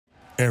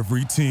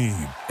Every team,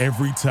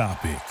 every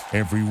topic,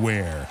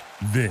 everywhere.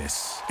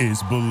 This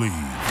is Believe.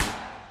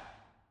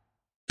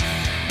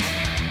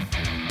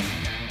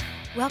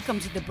 Welcome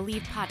to the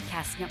Believe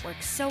Podcast Network,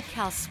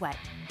 SoCal Sweat.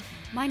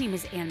 My name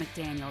is Ann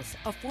McDaniels,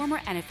 a former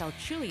NFL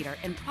cheerleader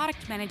and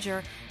product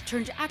manager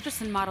turned actress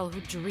and model who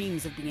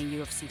dreams of being a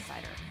UFC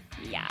fighter.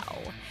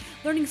 Meow.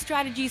 Learning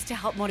strategies to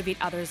help motivate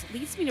others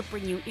leads me to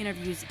bring you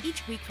interviews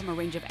each week from a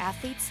range of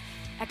athletes,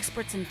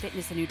 experts in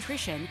fitness and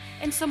nutrition,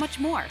 and so much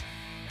more.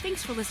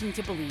 Thanks for listening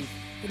to Believe,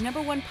 the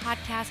 #1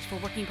 podcast for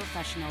working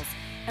professionals,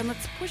 and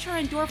let's push our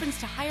endorphins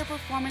to higher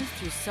performance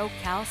through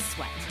SoCal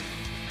Sweat.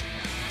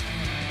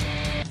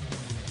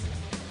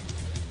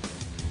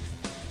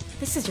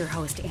 This is your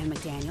host, Ann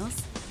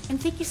McDaniels, and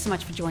thank you so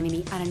much for joining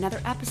me on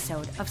another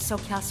episode of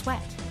SoCal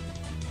Sweat.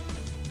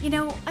 You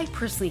know, I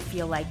personally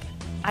feel like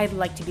I'd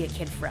like to be a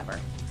kid forever.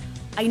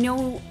 I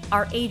know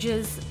our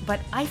ages, but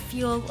I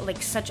feel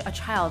like such a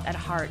child at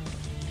heart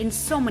in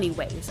so many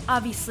ways.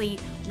 Obviously,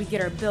 we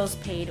get our bills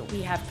paid,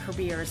 we have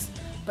careers,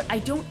 but I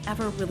don't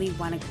ever really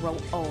want to grow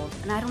old,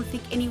 and I don't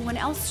think anyone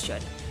else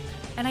should.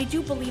 And I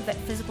do believe that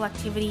physical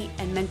activity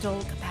and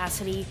mental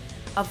capacity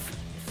of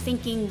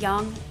thinking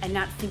young and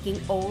not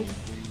thinking old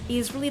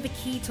is really the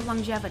key to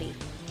longevity.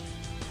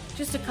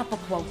 Just a couple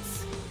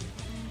quotes.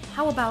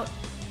 How about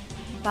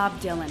Bob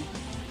Dylan,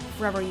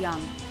 Forever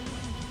Young?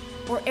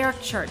 Or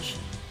Eric Church,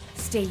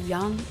 stay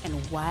young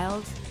and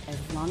wild as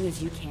long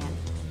as you can.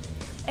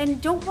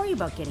 And don't worry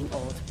about getting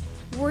old.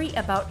 Worry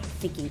about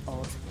thinking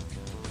old.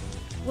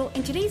 Well,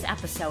 in today's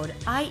episode,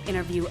 I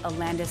interview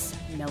Alandis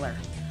Miller,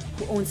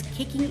 who owns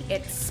Kicking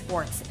It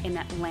Sports in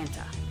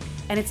Atlanta.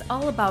 And it's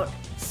all about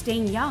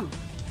staying young,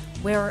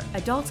 where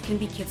adults can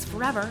be kids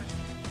forever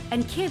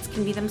and kids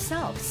can be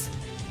themselves.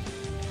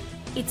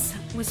 It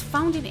was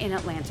founded in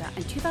Atlanta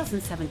in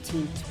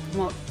 2017 to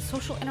promote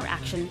social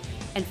interaction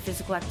and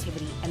physical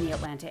activity in the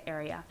Atlanta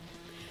area.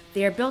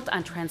 They are built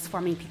on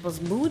transforming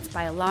people's moods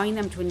by allowing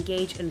them to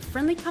engage in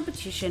friendly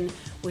competition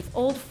with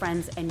old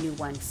friends and new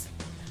ones.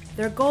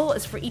 Their goal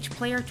is for each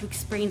player to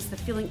experience the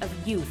feeling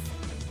of youth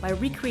by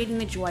recreating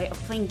the joy of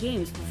playing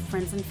games with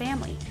friends and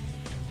family.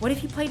 What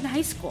if you played in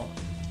high school?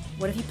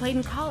 What if you played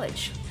in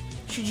college?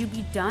 Should you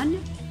be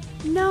done?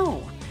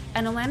 No.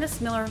 And Alandis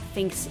Miller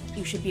thinks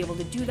you should be able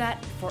to do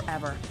that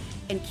forever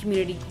in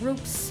community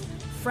groups,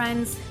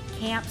 friends,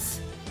 camps.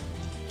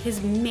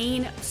 His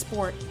main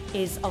sport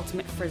is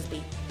ultimate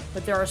frisbee,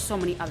 but there are so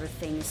many other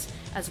things,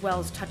 as well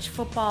as touch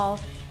football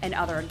and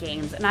other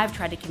games. And I've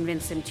tried to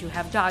convince him to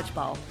have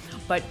dodgeball,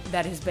 but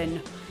that is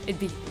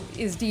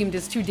deemed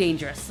as too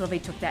dangerous, so they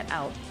took that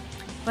out.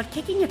 But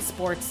Kicking It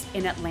Sports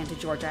in Atlanta,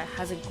 Georgia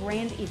has a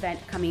grand event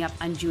coming up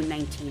on June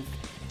 19th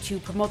to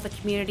promote the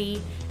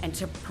community and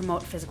to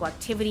promote physical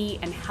activity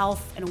and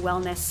health and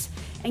wellness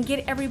and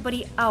get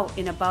everybody out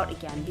and about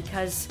again,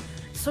 because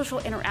social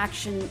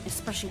interaction,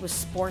 especially with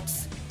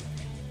sports,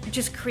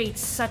 just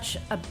creates such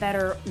a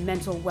better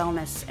mental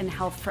wellness and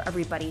health for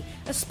everybody,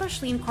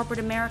 especially in corporate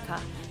America.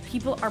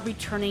 People are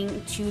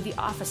returning to the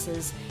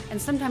offices, and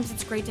sometimes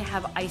it's great to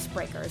have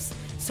icebreakers.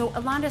 So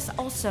Alandis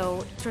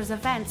also throws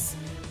events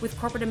with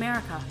corporate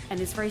America and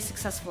is very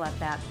successful at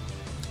that.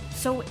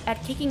 So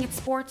at Kicking It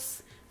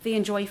Sports, they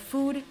enjoy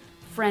food,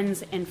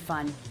 friends, and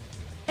fun.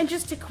 And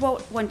just to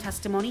quote one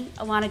testimony,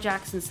 Alana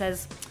Jackson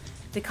says,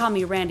 "They call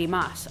me Randy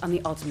Moss on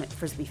the ultimate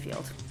frisbee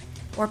field."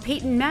 Or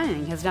Peyton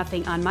Manning has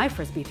nothing on my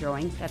frisbee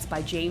throwing. That's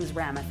by James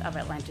Rameth of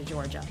Atlanta,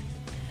 Georgia.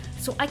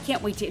 So I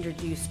can't wait to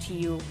introduce to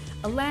you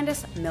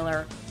Alandis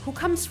Miller, who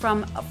comes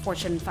from a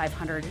Fortune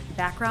 500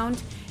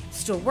 background,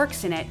 still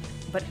works in it,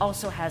 but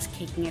also has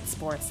Kicking It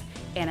Sports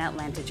in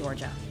Atlanta,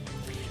 Georgia.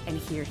 And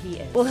here he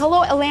is. Well,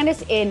 hello,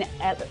 Alandis in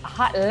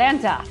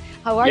Atlanta.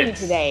 How are you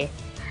today?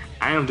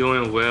 I am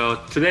doing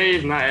well. Today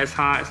is not as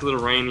hot. It's a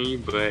little rainy,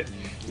 but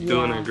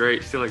still a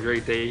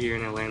great day here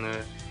in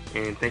Atlanta.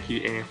 And thank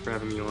you, Ann, for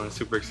having me on.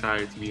 Super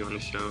excited to be on the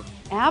show.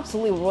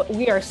 Absolutely.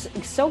 We are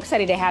so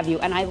excited to have you,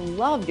 and I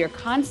love your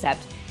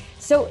concept.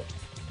 So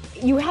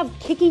you have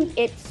Kicking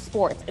It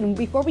Sports, and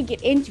before we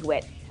get into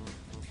it,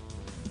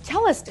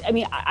 tell us,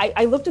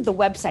 I looked at the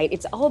website.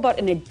 It's all about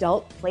an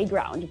adult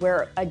playground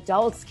where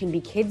adults can be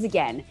kids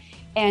again.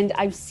 And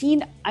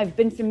I've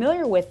been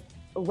familiar with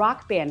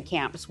rock band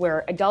camps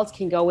where adults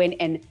can go in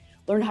and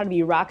learn how to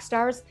be rock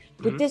stars.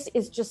 But this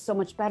is just so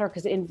much better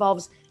because it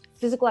involves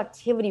physical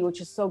activity, which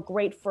is so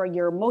great for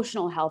your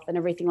emotional health and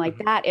everything like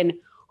that. And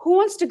who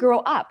wants to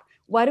grow up?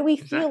 Why do we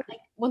feel like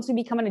once we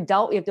become an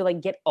adult, we have to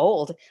get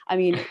old? I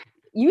mean,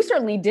 you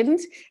certainly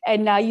didn't.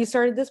 And now you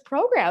started this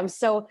program.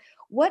 So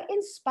what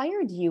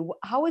inspired you?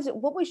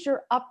 What was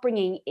your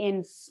upbringing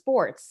in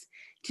sports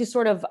to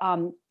sort of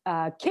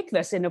kick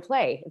this into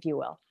play, if you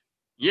will?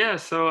 Yeah,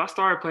 so I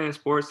started playing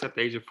sports at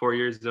the age of 4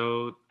 years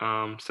old.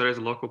 So there's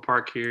a local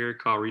park here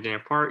called Redan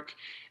Park,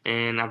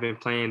 and I've been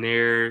playing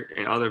there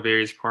and other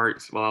various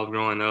parks while I was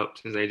growing up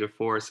since the age of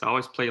 4. So I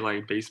always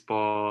played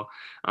baseball,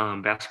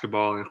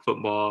 basketball, and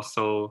football.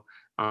 So,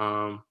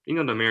 the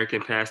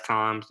American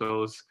pastimes,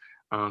 those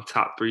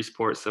top 3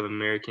 sports of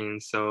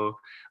Americans. So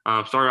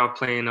started off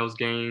playing those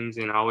games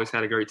and I always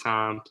had a great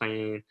time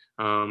playing.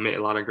 Met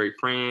a lot of great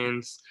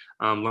friends.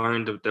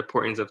 Learned the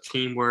importance of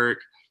teamwork.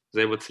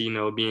 Was able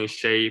to be in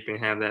shape and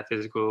have that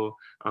physical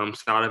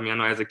side of me. I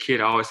know as a kid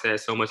I always had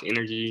so much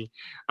energy.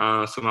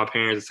 So my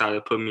parents decided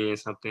to put me in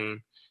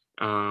something.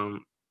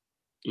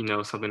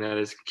 Something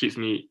that keeps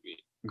me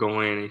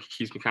going and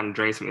keeps me kind of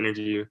drain some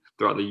energy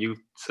throughout the youth.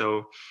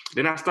 So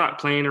then I stopped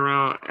playing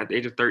around at the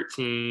age of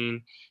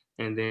 13.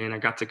 And then I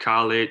got to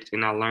college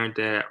and I learned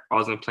that I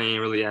wasn't playing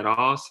really at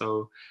all.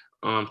 So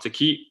to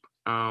keep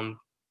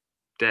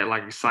that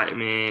like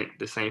excitement,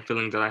 the same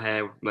feelings that I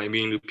had, like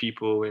meeting new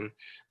people and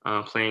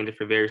playing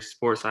different various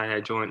sports, I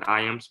had joined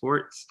IM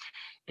Sports.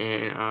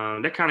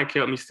 And that kind of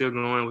kept me still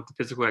going with the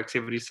physical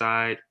activity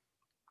side.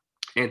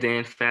 And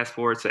then fast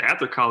forward to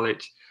after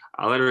college,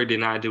 I literally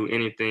did not do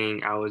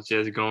anything. I was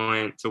just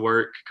going to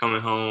work,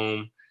 coming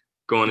home,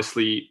 going to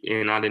sleep,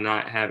 and I did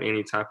not have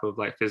any type of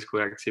like physical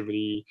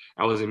activity.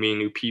 I wasn't meeting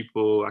new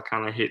people. I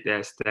kind of hit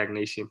that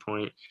stagnation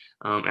point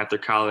after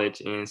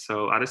college. And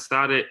so I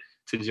decided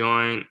to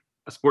join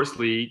a sports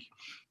league.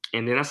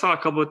 And then I saw a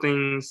couple of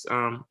things,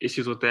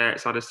 issues with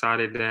that. So I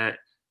decided that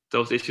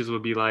those issues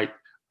would be like,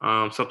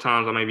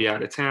 sometimes I may be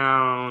out of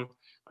town.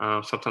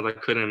 Sometimes I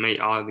couldn't make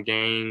all of the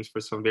games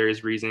for some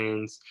various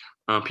reasons.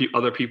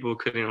 Other people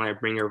couldn't like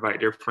bring or invite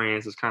their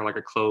friends. It's kind of like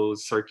a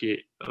closed circuit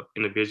of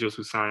individuals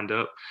who signed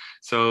up.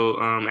 So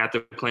after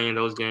playing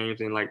those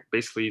games and like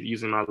basically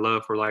using my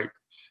love for like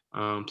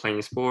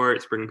playing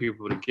sports, bringing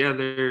people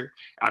together,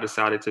 I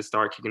decided to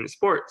start kicking the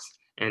sports.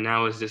 And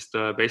now it's just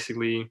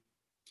basically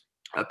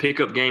a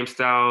pickup game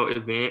style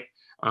event.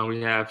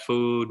 We have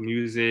food,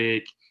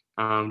 music,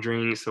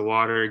 drinks, so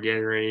water,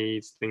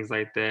 Gatorades, things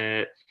like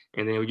that.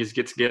 And then we just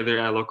get together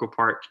at a local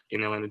park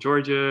in Atlanta,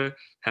 Georgia,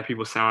 have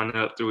people sign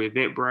up through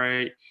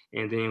Eventbrite,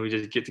 and then we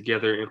just get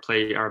together and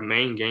play. Our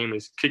main game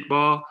is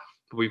kickball.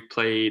 We've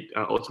played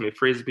ultimate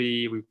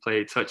frisbee. We've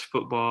played touch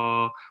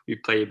football.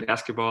 We've played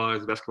basketball.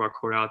 There's a basketball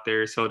court out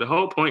there. So the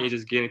whole point is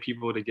just getting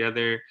people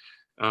together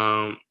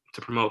to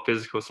promote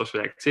physical social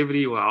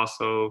activity while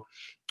also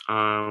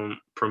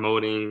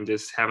promoting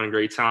just having a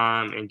great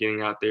time and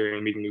getting out there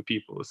and meeting new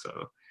people.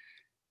 So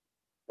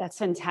that's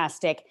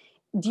fantastic.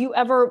 Do you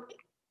ever...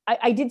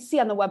 I did see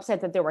on the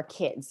website that there were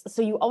kids.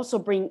 So you also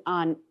bring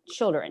on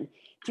children.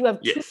 Do you have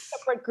two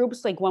separate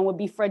groups? Like one would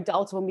be for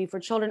adults, one would be for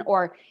children,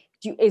 or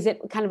is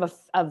it kind of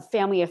a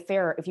family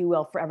affair, if you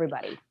will, for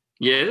everybody?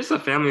 Yeah, it's a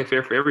family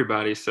affair for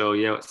everybody. So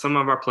yeah, some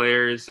of our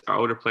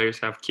older players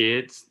have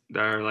kids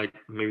that are like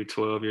maybe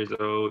 12 years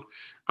old.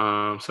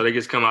 So they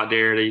just come out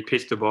there, they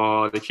pitch the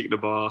ball, they kick the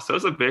ball. So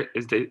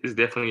it's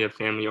definitely a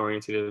family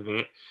oriented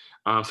event.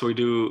 So we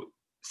do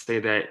say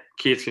that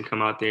kids can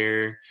come out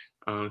there.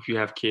 If you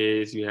have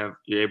kids, you're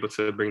able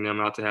to bring them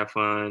out to have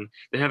fun.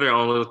 They have their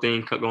own little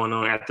thing going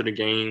on after the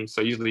game.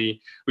 So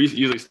we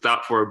usually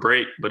stop for a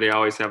break, but they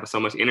always have so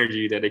much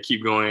energy that they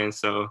keep going.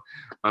 So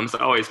it's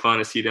always fun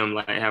to see them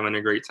like having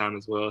a great time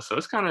as well. So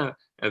it's kind of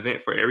an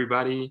event for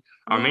everybody.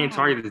 Our main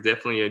target is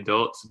definitely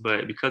adults,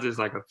 but because it's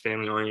like a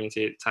family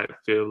oriented type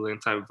feel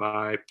and type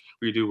vibe,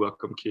 we do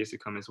welcome kids to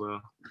come as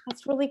well.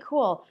 That's really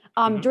cool.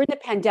 During the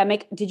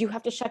pandemic, did you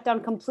have to shut down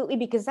completely?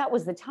 Because that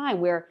was the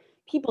time where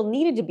people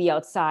needed to be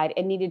outside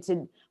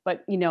and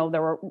but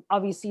there were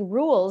obviously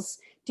rules.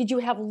 Did you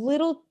have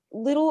little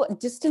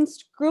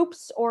distanced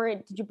groups, or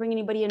did you bring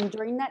anybody in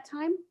during that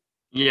time?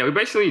 Yeah, we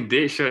basically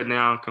did shut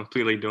down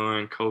completely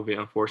during COVID,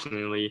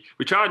 unfortunately.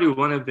 We tried to do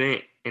one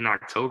event in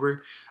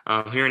October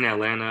here in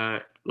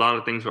Atlanta. A lot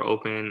of things were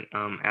open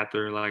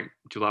after like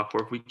July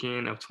 4th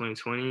weekend of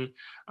 2020.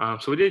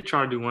 So we did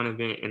try to do one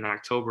event in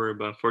October,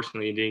 but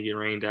unfortunately it didn't get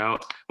rained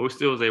out. But we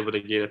still was able to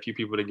get a few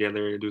people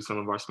together to do some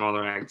of our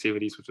smaller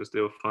activities, which was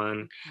still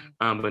fun.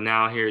 But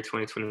now here in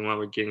 2021,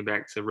 we're getting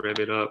back to rev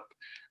it up.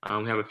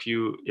 We have a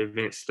few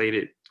events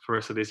slated for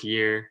us this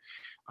year.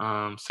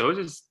 So it's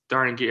just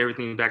starting to get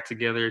everything back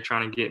together,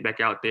 trying to get back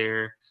out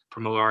there,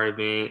 promote our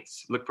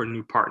events, look for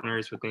new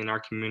partners within our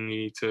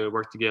community to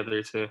work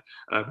together to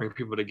bring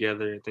people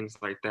together and things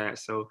like that.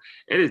 So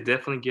it is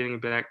definitely getting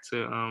back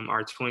to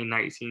our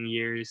 2019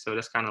 years. So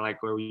that's kind of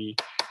like where we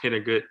hit a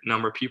good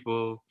number of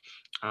people.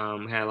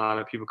 We had a lot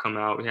of people come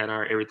out. We had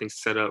everything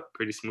set up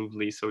pretty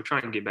smoothly. So we're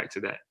trying to get back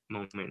to that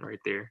moment right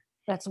there.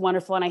 That's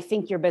wonderful. And I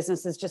think your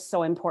business is just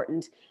so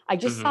important. I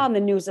just saw in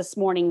the news this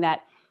morning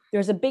that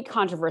there's a big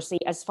controversy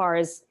as far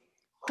as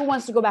who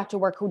wants to go back to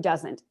work, who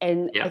doesn't.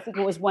 And I think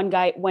it was one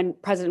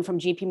president from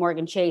JP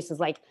Morgan Chase is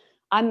like,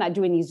 I'm not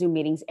doing these Zoom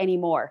meetings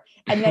anymore.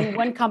 And then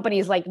one company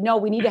is like, no,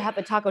 we need to have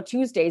the Taco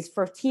Tuesdays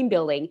for team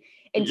building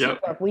and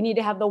teamwork. We need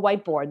to have the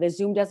whiteboard. The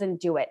Zoom doesn't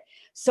do it.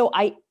 So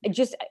I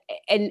just,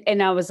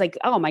 and I was like,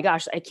 oh my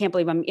gosh, I can't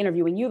believe I'm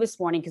interviewing you this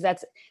morning, because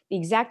that's the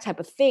exact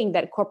type of thing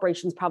that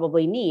corporations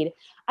probably need.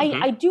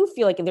 I do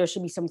feel like there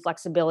should be some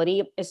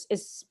flexibility,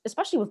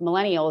 especially with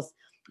millennials.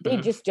 They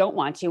just don't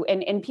want to.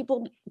 And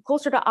people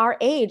closer to our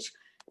age,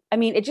 I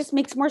mean, it just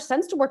makes more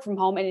sense to work from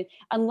home. And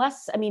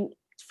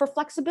for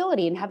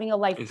flexibility and having a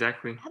life,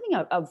 having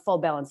a full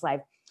balanced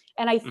life.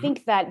 And I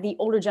think that the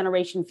older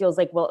generation feels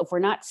like, well, if we're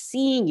not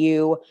seeing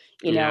you,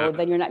 then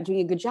you're not doing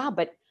a good job.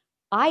 But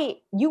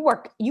you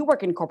work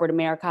in corporate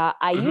America.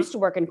 I used to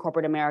work in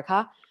corporate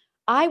America.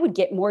 I would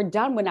get more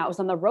done when I was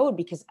on the road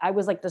because I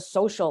was like the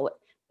social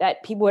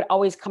that people would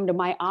always come to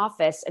my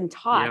office and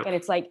talk. Yep. And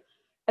it's like,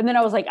 and then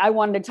I was like, I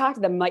wanted to talk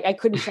to them. Like I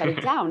couldn't shut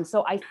it down.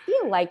 So I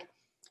feel like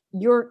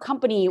your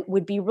company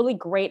would be really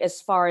great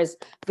as far as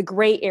the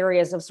gray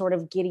areas of sort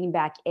of getting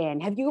back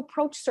in. Have you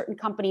approached certain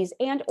companies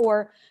and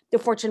or the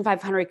Fortune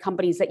 500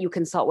 companies that you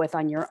consult with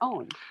on your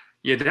own?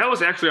 Yeah, that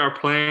was actually our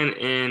plan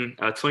in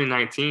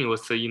 2019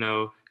 was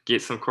to,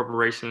 get some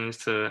corporations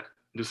to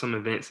do some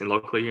events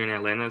locally here in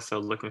Atlanta. So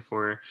looking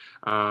for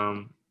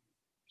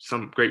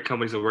some great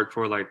companies to work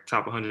for, like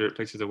top 100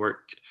 places to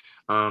work.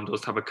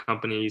 Those type of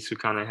companies who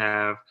kind of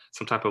have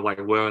some type of like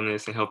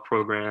wellness and health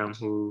program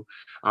who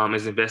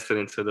is invested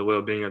into the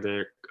well-being of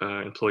their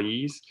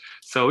employees.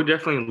 So we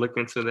definitely look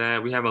into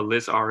that. We have a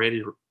list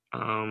already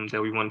that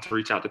we wanted to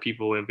reach out to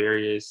people in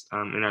various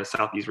in our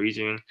Southeast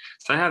region.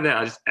 So I have that.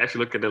 I just actually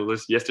looked at the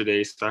list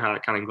yesterday, so I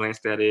kind of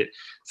glanced at it.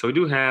 So we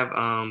do have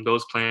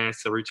those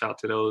plans to reach out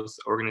to those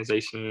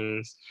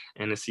organizations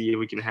and to see if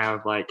we can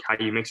have, like how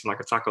you mentioned, like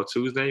a Taco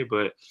Tuesday,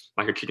 but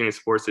like a kicking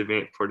sports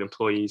event for the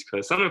employees,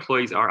 because some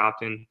employees are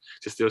opting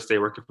to still stay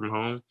working from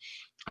home.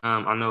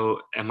 I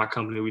know at my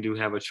company we do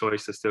have a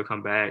choice to still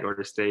come back or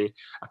to stay.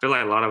 I feel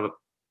like a lot of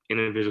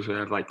individuals who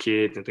have like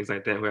kids and things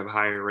like that who have a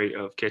higher rate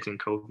of catching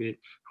COVID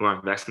who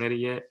aren't vaccinated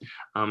yet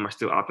are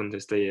still opting to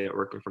stay at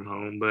working from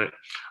home. But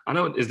I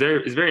know it's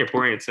very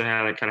important to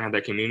have like kind of have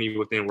that community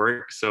within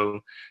work. So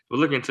we're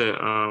looking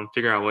to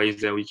figure out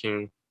ways that we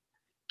can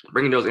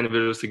bringing those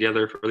individuals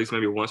together for at least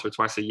maybe once or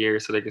twice a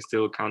year so they can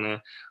still kind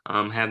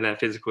of have that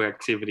physical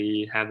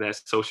activity, have that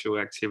social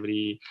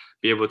activity,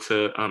 be able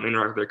to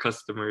interact with their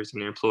customers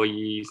and their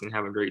employees and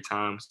have a great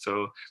time.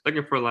 So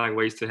looking for like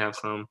ways to have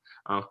some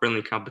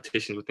friendly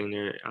competition within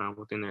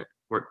their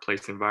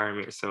workplace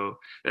environment. So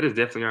that is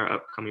definitely our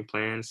upcoming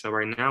plan. So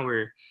right now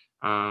we're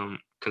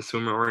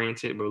consumer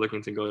oriented, but we're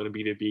looking to go to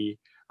B2B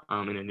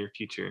in the near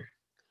future.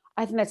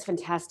 I think that's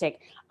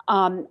fantastic.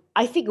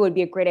 I think it would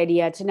be a great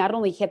idea to not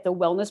only hit the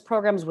wellness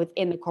programs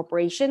within the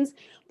corporations,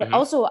 but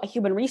also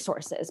human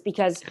resources,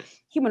 because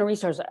human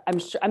resources,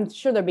 I'm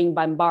sure they're being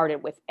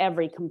bombarded with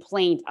every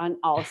complaint on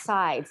all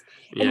sides.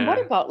 And what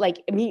about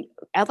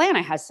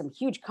Atlanta has some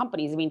huge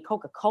companies. I mean,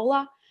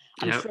 Coca-Cola,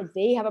 I'm sure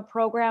they have a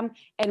program.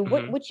 And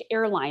which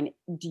airline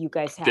do you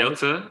guys have?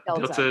 Delta.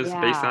 Delta is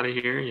based out of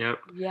here. Yep.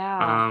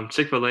 Yeah.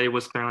 Chick-fil-A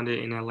was founded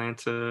in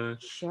Atlanta.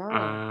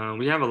 Sure.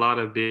 We have a lot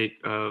of big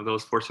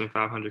those Fortune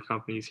 500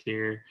 companies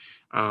here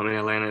in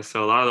Atlanta.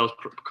 So a lot of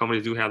those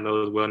companies do have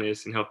those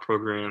wellness and health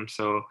programs.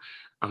 So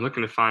I'm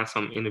looking to find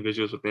some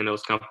individuals within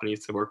those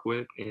companies to work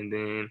with, and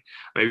then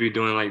maybe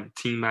doing like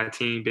team by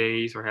team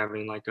base or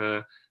having like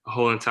a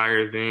whole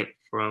entire event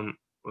from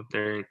with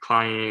their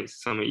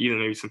clients, even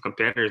maybe some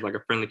competitors, like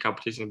a friendly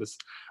competition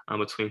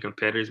between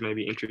competitors may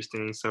be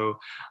interesting. So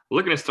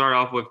looking to start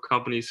off with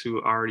companies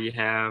who already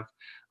have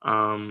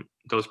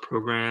those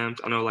programs.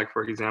 I know, like,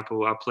 for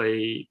example, I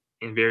play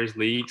in various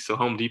leagues. So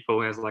Home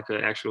Depot has like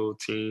an actual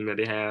team that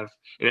they have,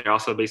 and they're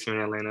also based here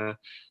in Atlanta,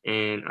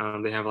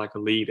 and they have like a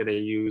league that they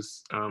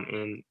use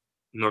in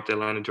North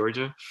Atlanta,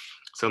 Georgia.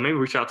 So maybe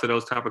reach out to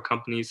those type of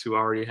companies who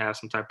already have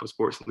some type of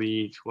sports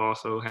league, who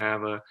also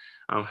have a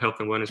health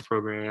and wellness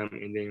program,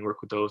 and then work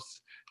with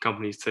those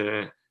companies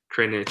to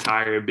create an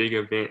entire big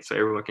event so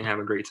everyone can have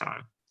a great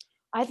time.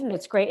 I think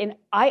that's great. And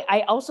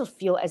I also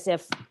feel as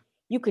if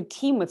you could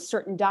team with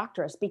certain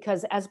doctors,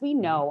 because as we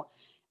know,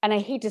 and I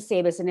hate to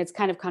say this, and it's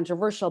kind of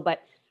controversial,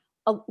 but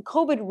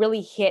COVID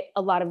really hit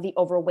a lot of the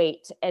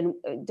overweight and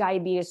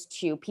diabetes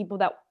too, people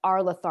that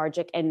are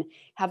lethargic and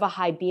have a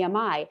high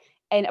BMI.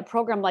 And a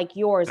program like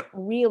yours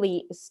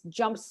really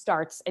jump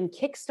starts and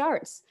kick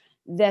starts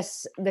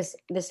this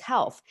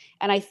health.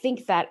 And I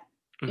think that,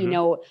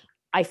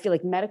 I feel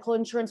like medical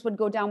insurance would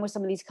go down with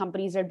some of these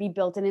companies. There'd be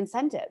built-in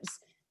incentives.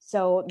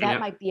 So that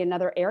might be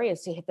another area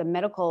to hit the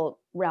medical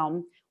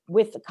realm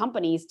with the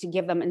companies to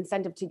give them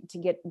incentive to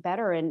get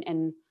better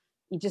and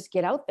you just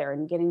get out there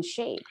and get in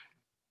shape.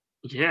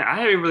 Yeah, I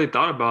haven't really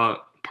thought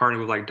about partnering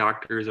with like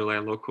doctors or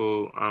like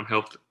local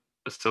health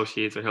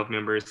associates or health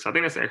members. So I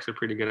think that's actually a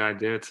pretty good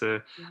idea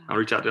to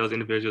reach out to those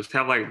individuals, to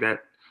have like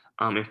that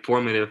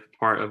informative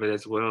part of it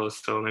as well.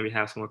 So maybe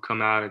have someone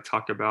come out and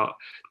talk about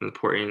the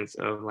importance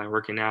of like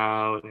working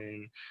out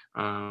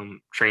and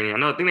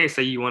training. I think they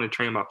say you want to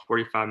train about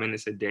 45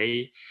 minutes a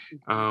day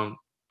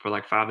for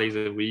like 5 days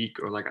a week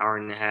or like hour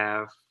and a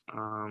half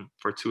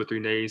for 2 or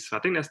 3 days. So I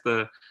think that's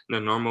the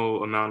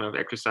normal amount of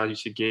exercise you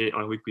should get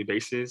on a weekly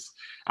basis.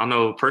 I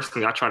know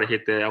personally, I try to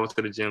hit that. I went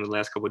to the gym the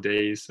last couple of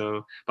days.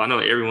 So, but I know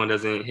everyone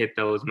doesn't hit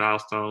those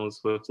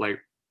milestones with like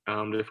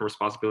different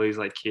responsibilities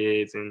like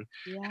kids and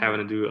having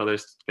to do other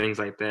things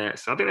like that.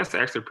 So I think that's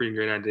actually a pretty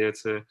great idea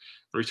to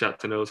reach out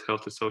to those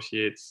health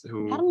associates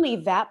who. Not only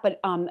that, but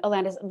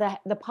Alanda's,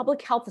 the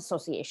public health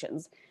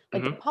associations,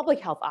 like the Mm-hmm. public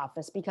health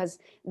office, because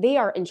they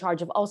are in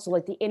charge of also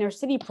like the inner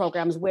city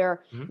programs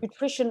where Mm-hmm.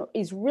 nutrition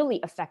is really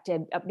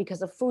affected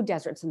because of food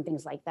deserts and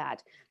things like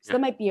that. So Yeah.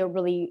 that might be a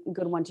really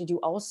good one to do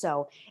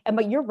also.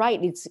 But you're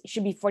right, it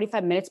should be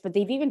 45 minutes, but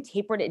they've even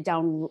tapered it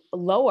down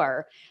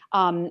lower.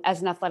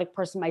 As an athletic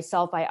person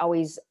myself, I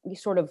always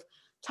sort of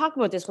talk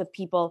about this with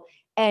people.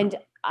 And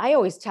I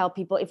always tell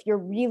people, if you're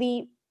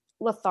really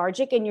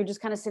lethargic and you're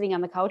just kind of sitting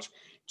on the couch,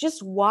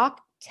 just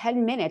walk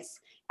 10 minutes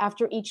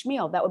after each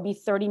meal. That would be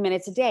 30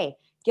 minutes a day.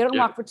 Get on a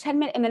Yeah. walk for 10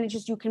 minutes, and then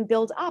you can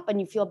build up and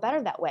you feel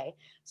better that way.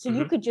 So you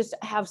Mm-hmm. could just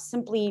have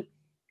simply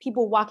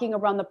people walking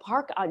around the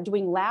park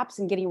doing laps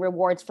and getting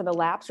rewards for the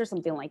laps or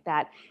something like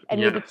that. And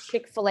Yeah. maybe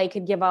Chick-fil-A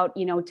could give out,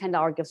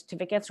 $10 gift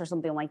certificates or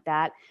something like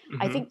that.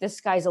 I Mm-hmm. think the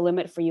sky's the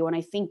limit for you. And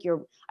I think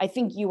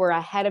you were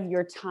ahead of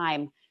your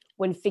time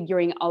when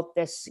figuring out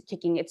this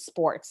Kicking It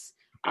Sports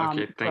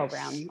Okay,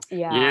 program. thanks.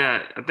 Yeah.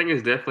 Yeah, I think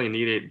it's definitely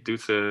needed due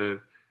to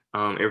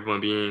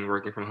everyone being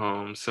working from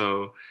home.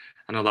 So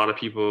I know a lot of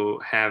people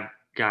have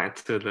gotten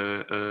to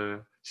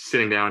the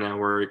sitting down at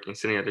work and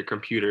sitting at their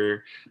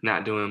computer,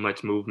 not doing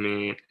much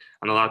movement.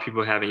 And a lot of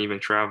people haven't even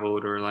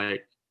traveled or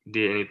like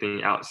did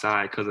anything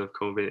outside because of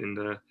COVID and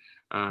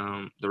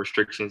the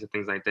restrictions and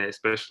things like that,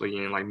 especially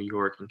in like New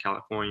York and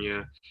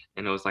California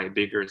and those like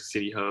bigger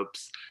city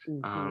hubs.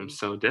 Mhm.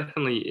 So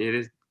definitely it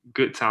is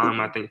good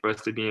time, I think, for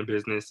us to be in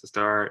business to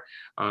start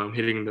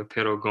hitting the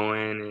pedal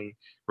going and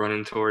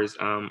running towards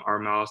our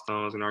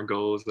milestones and our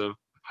goals of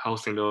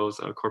hosting those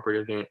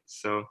corporate events.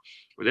 So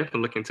we're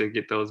definitely looking to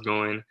get those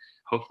going,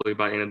 hopefully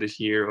by the end of this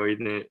year or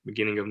even the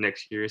beginning of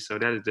next year. So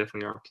that is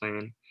definitely our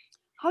plan.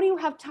 How do you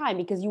have time?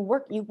 Because you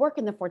work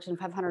in the Fortune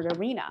 500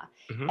 arena,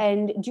 Hmm.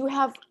 and do you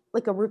have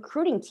like a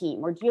recruiting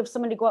team, or do you have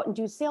someone to go out and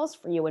do sales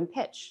for you and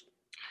pitch?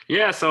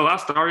 Yeah, so I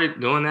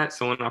started doing that.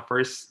 So when I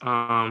first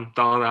thought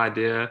of the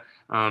idea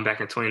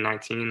back in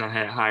 2019, I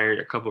had hired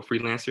a couple of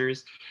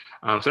freelancers.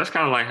 So that's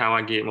kind of like how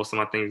I get most of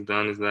my things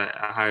done is that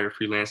I hire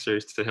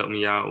freelancers to help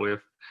me out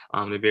with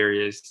the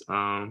various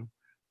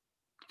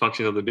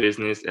functions of the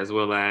business, as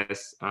well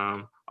as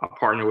I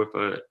partner with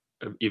a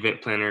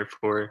event planner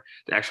for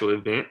the actual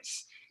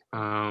events.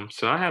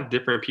 So I have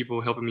different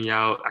people helping me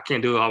out. I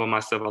can't do it all by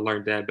myself. I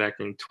learned that back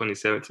in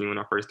 2017 when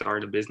I first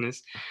started the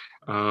business.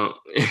 Um,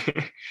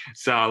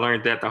 so I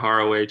learned that the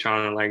hard way,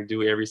 trying to like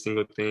do every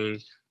single thing.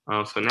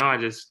 So now I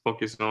just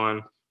focus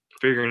on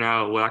figuring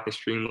out what I can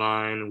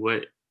streamline,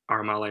 what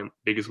are my like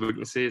biggest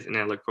weaknesses, and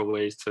then look for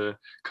ways to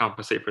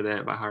compensate for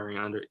that by hiring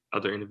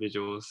other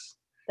individuals.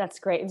 That's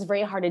great. It's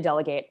very hard to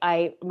delegate.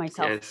 I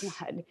myself Yes.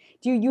 had.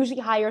 Do you usually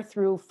hire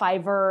through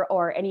Fiverr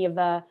or any of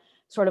the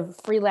sort of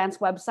freelance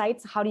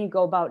websites? How do you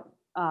go about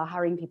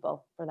hiring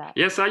people for that?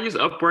 Yes, I use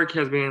Upwork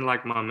has been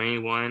like my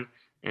main one,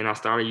 and I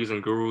started using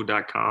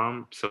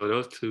Guru.com. So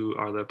those two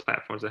are the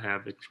platforms I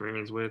have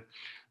experience with.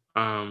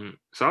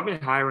 So I've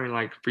been hiring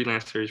like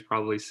freelancers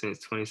probably since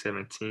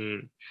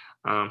 2017.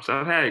 So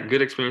I've had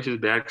good experiences,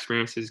 bad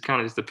experiences.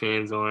 Kind of just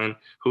depends on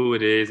who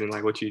it is and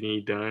like what you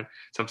need done.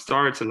 So I'm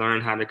starting to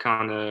learn how to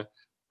kind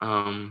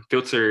of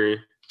filter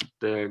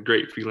the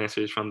great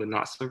freelancers from the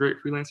not so great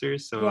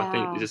freelancers. So I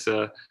think it's Yeah. just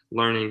a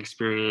learning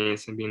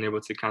experience and being able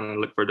to kind of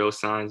look for those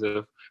signs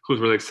of who's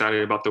really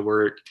excited about the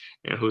work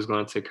and who's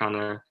going to kind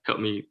of help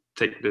me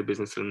take the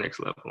business to the next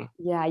level.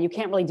 Yeah, you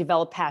can't really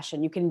develop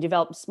passion. You can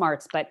develop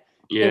smarts, but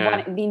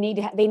Yeah. they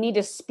need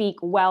to speak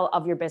well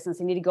of your business.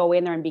 They need to go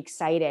in there and be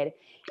excited.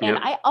 And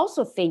Yep. I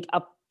also think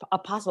a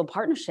possible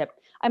partnership.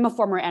 I'm a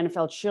former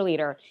NFL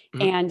cheerleader,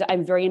 Mhm. and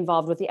I'm very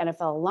involved with the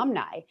NFL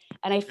alumni.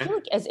 And I feel Okay.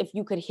 like as if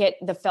you could hit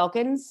the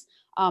Falcons,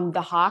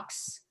 the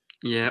Hawks,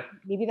 Yep.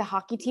 maybe the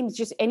hockey teams,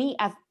 just any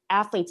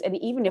athletes, and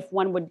even if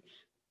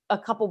a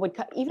couple would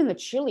cut, even the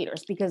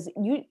cheerleaders, because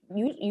you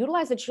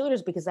utilize the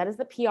cheerleaders because that is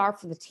the PR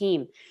for the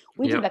team.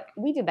 Yep.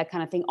 We did that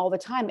kind of thing all the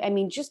time. I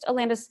mean, just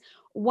Alandis,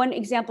 one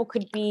example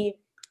could be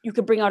you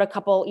could bring out a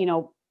couple,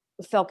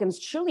 Falcons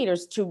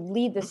cheerleaders to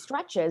lead the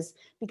stretches,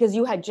 because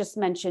you had just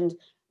mentioned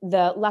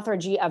the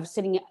lethargy of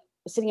sitting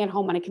at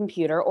home on a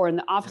computer or in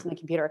the office Yep. on the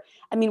computer.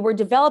 I mean, we're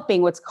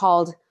developing what's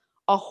called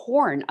a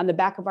horn on the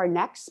back of our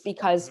necks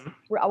because Mhm.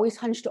 we're always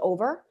hunched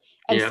over.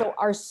 And Yep. so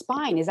our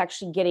spine is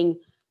actually getting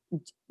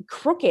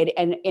crooked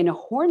and in a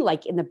horn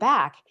like in the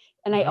back.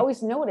 And I Mhm.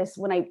 always notice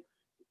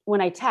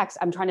when I text,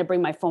 I'm trying to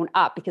bring my phone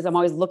up because I'm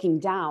always looking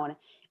down.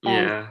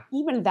 And Yeah.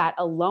 even that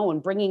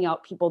alone, bringing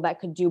out people that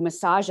could do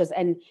massages,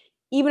 and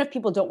even if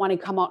people don't want to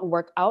come out and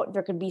work out,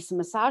 there could be some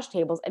massage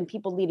tables and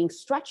people leading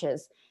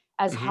stretches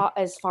Mhm.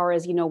 as far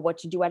as what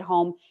to do at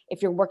home.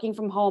 If you're working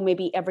from home,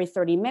 maybe every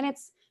 30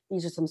 minutes,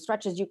 these are some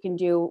stretches you can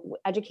do,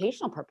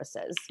 educational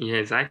purposes. Yeah,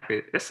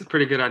 exactly. That's a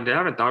pretty good idea. I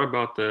haven't thought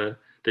about the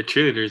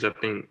cheerleaders. I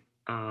think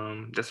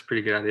that's a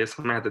pretty good idea. So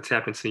I'm gonna have to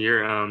tap into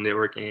your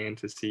network and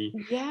to see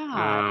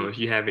Yeah. if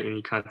you have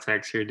any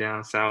contacts here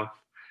down south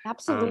in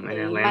Absolutely.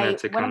 Atlanta My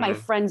to one of kind my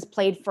of. friends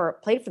played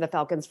for the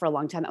Falcons for a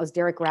long time. That was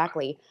Derek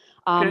Rackley.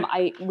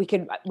 Okay. We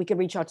could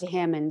reach out to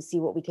him and see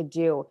what we could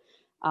do.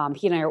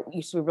 He and I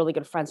used to be really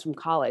good friends from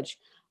college.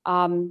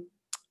 Um,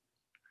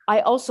 I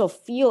also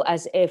feel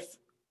as if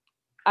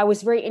I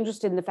was very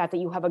interested in the fact that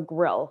you have a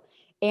grill.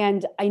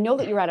 And I know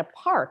that you're at a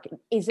park.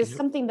 Is this Yep.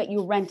 something that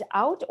you rent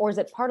out, or is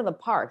it part of the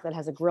park that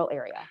has a grill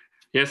area?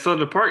 Yeah, so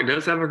the park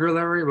does have a grill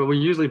area, but we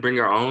usually bring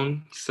our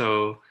own.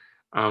 So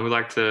we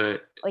like to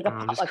Like a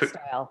just potluck cook.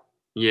 style?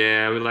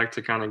 Yeah, we like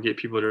to kind of get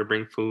people to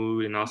bring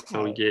food, and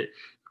also we Okay. get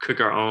cook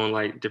our own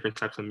like different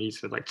types of meats,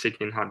 so like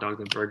chicken, hot dogs,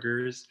 and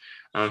burgers.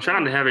 Try not Sure.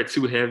 to have it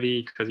too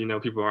heavy because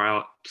people are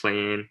out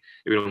playing.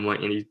 We don't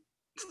want any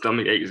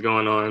stomach aches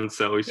going on,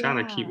 so we're trying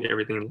to keep Yeah.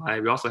 everything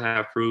light. We also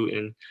have fruit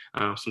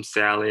and some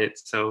salad.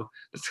 So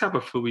this type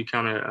of food we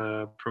kind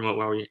of promote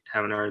while we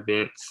having our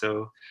events.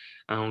 So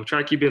we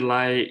try to keep it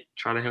light.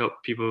 Try to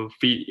help people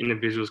feed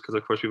individuals because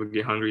of course people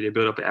get hungry. They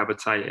build up an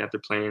appetite after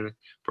playing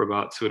for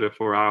about 2 to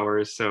 4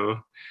 hours. So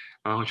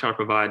we try to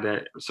provide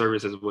that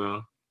service as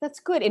well. That's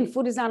good. And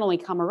food is not only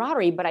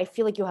camaraderie, but I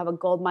feel like you have a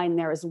gold mine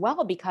there as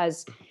well,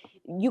 because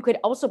you could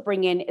also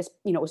bring in,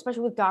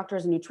 especially with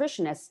doctors and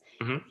nutritionists,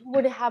 Hmm. you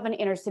would have an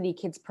inner city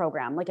kids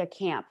program, like a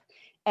camp.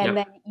 And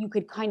Yep. then you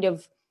could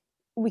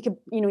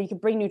you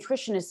could bring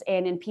nutritionists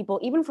in and people,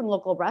 even from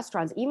local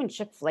restaurants, even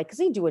Chick-fil-A, because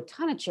they do a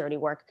ton of charity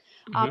work,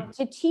 Hmm.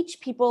 to teach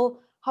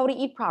people how to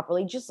eat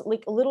properly, just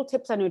like little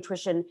tips on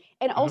nutrition.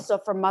 And Hmm. also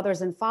for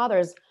mothers and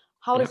fathers,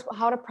 Yep.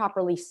 how to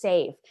properly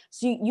save.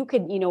 So you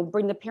could,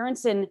 bring the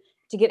parents in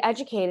to get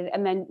educated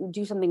and then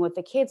do something with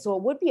the kids. So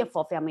it would be a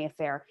full family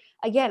affair.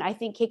 Again, I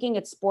think kicking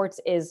at sports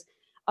is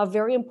a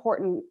very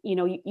important,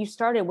 you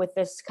started with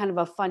this kind of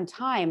a fun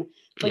time,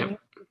 but Yep.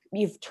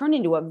 you've turned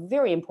into a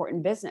very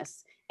important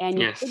business, and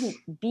you couldn't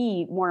Yes.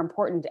 be more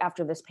important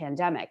after this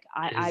pandemic,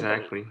 I believe.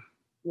 Exactly.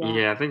 Yeah.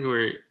 Yeah, I think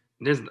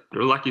there's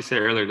like you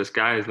said earlier, the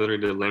sky is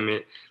literally the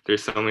limit.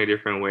 There's so many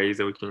different ways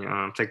that we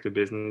can take the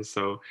business.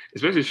 So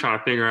especially trying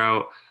to figure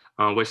out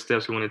what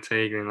steps we want to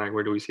take and like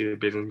where do we see the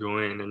business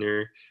going in the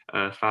near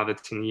 5 to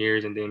 10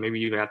 years, and then maybe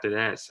even after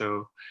that.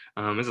 So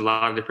there's a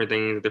lot of different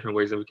things, different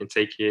ways that we can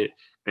take it.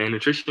 And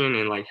nutrition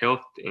and like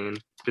health and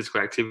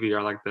physical activity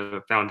are like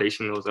the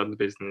foundationals of the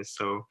business.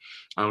 So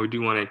we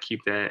do want to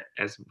keep that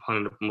as one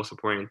of the most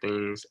important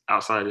things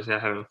outside of just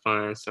having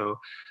fun. So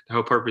the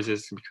whole purpose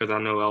is because I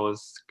know I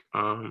was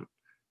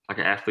like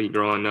an athlete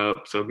growing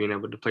up, so being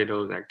able to play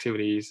those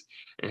activities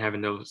and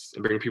having those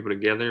and bringing people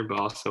together, but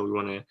also we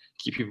want to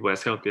keep people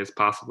as healthy as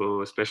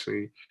possible,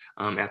 especially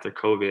after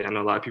COVID. I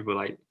know a lot of people,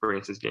 like for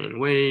instance, gain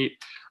weight.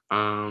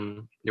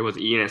 They was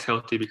eating as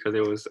healthy because they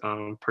was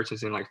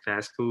purchasing like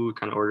fast food,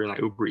 kind of ordering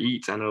like Uber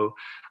Eats. I know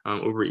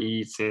Uber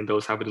Eats and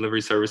those type of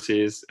delivery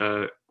services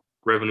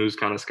revenues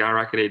kind of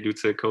skyrocketed due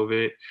to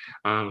COVID.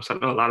 So I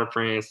know a lot of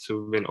friends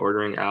who've been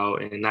ordering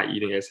out and not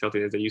eating as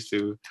healthy as they used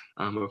to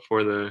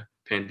before the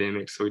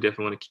pandemic. So we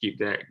definitely want to keep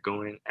that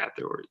going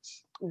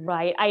afterwards.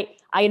 Right.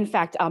 I in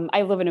fact,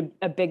 I live in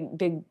a big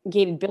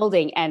gated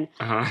building, and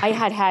I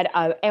Uh-huh. had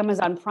a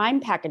Amazon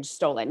Prime package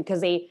stolen because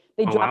they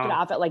Oh, dropped it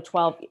wow. off at like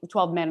 12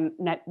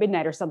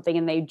 midnight or something,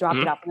 and they dropped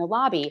it Mhm. off in the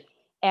lobby.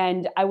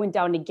 And I went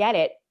down to get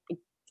it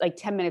like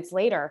 10 minutes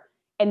later,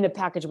 and the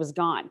package was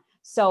gone.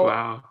 So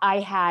Wow. I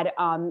had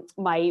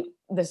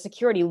the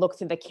security look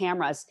through the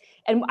cameras,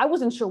 and I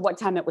wasn't sure what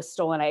time it was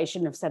stolen. I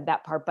shouldn't have said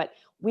that part, but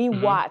we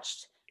Hmm.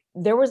 watched.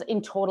 There was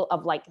in total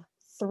of like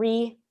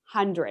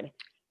 300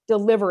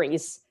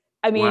 deliveries.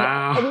 I mean,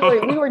 and we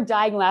Wow. were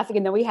dying laughing,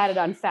 and then we had it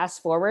on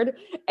fast forward,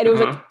 and it was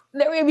like, Uh-huh.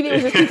 I mean, it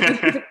was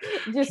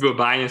just People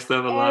buying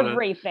stuff a lot of.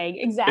 everything.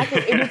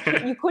 Exactly.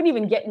 And you couldn't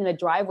even get in the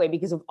driveway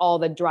because of all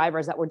the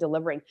drivers that were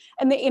delivering.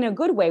 And in a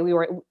good way,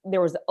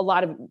 there was a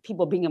lot of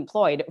people being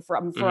employed for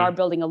our Hmm.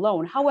 building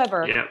alone.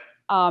 However,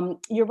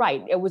 Yep. you're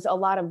right. It was a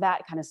lot of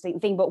that kind of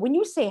thing. But when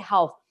you say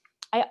health,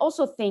 I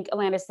also think,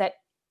 Alandis, that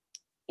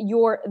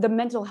the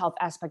mental health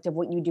aspect of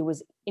what you do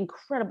is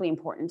incredibly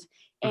important.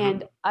 Hmm.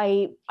 And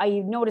I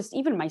noticed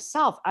even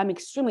myself, I'm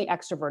extremely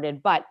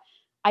extroverted, but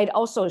I'd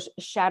also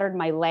shattered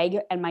my leg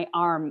and my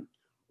arm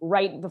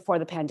right before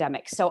the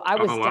pandemic. So I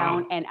was Oh,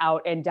 down wow. and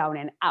out and down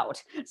and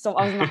out. So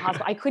I was in the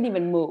hospital. I couldn't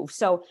even move.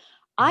 So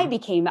I Hmm.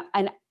 became,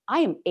 and I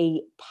am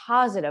a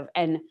positive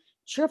and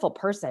cheerful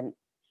person,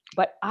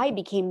 but I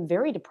became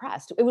very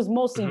depressed. It was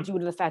mostly Hmm. due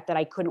to the fact that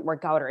I couldn't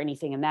work out or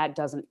anything. And that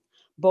doesn't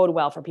bode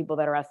well for people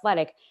that are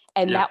athletic.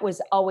 And Yep. that was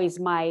always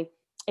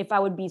if I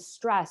would be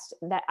stressed,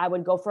 that I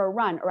would go for a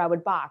run, or I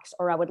would box,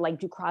 or I would like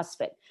do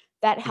CrossFit.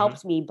 That Hmm.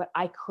 helped me, but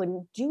I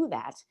couldn't do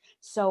that.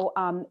 So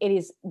it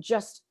is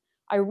just,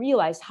 I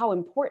realized how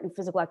important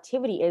physical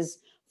activity is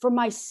for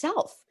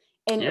myself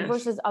and Yes.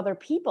 versus other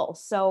people.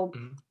 So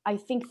Mhm. I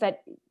think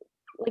that,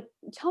 like,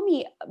 tell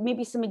me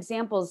maybe some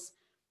examples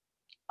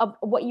of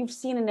what you've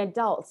seen in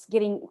adults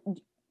getting,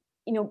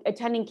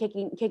 attending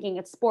kicking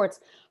at sports,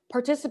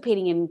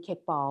 participating in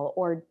kickball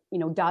or,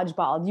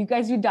 dodgeball. Do you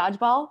guys do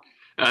dodgeball?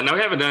 No,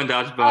 we haven't done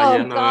dodgeball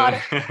yet. Oh No.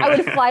 God, I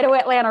would fly to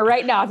Atlanta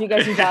right now if you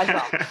guys do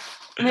dodgeball.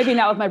 Maybe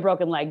not with my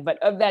broken leg, but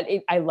I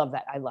love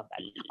that. I love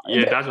that.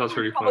 Yeah, There dodgeball's would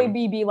pretty probably fun.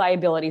 be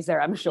liabilities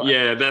there, I'm sure.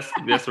 Yeah, that's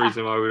the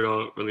reason why we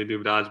don't really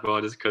do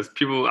dodgeball, just because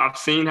I've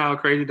seen how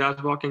crazy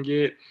dodgeball can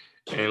get,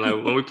 and like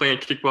when we play in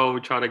kickball,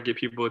 we try to get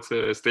people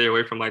to stay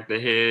away from like the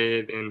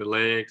head and the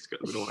legs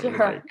because we don't want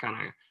anybody Sure.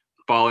 kind of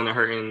falling or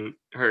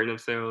hurting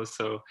themselves.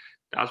 So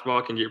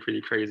Dodgeball can get pretty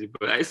crazy,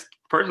 but it's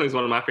personally it's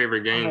one of my favorite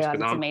Oh my games God,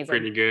 because it's I'm amazing.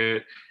 pretty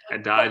good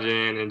at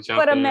dodging and But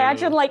jumping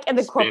imagine and like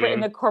in spinning.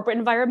 the corporate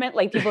environment,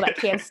 like people that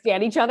can't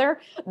stand each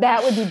other,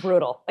 that would be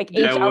brutal. Like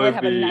That HR would would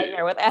have a be.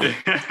 nightmare with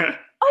that.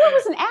 Oh, it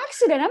was an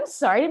accident. I'm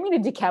sorry. I didn't mean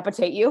to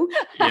decapitate you.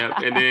 Yep.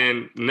 And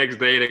then next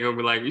day they're gonna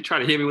be like, "You try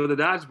to hit me with a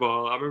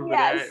dodgeball." I remember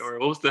that. Yes, Or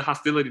what was the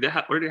hostility?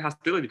 Where did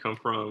hostility come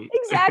from?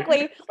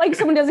 exactly. Like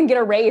someone doesn't get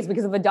a raise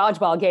because of the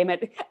dodgeball game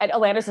at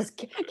Atlantis is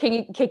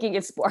kicking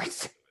its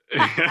sports.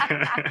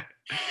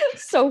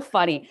 So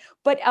funny.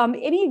 But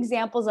any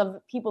examples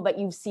of people that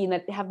you've seen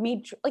that have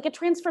made like a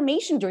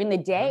transformation during the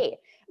day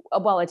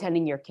while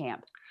attending your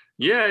camp?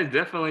 Yeah, it's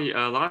definitely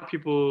a lot of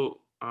people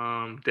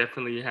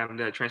definitely have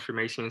that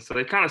transformation. So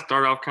they kind of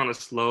start off kind of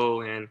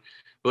slow and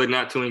really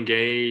not too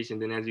engaged,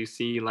 and then as you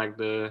see like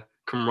the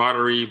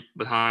camaraderie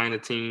behind the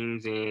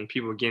teams and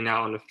people getting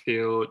out on the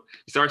field,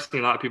 you start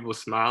seeing a lot of people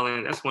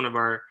smiling. That's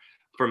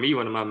for me,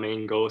 one of my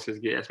main goals is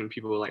get as many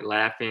people like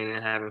laughing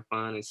and having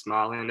fun and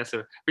smiling. I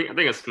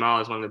think a smile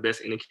is one of the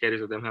best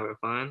indicators of them having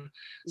fun.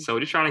 So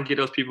just trying to get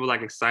those people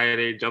like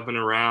excited, jumping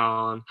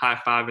around,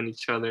 high fiving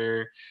each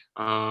other,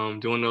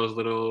 doing those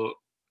little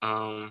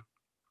um,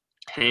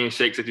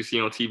 handshakes that you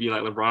see on TV,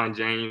 like LeBron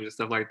James and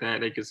stuff like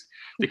that.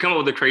 They come up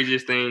with the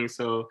craziest things.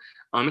 So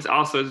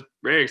it's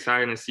very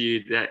exciting to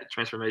see that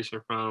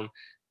transformation from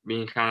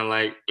being kind of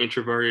like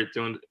introverted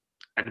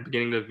at the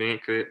beginning of the event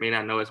because it may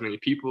not know as many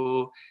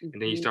people,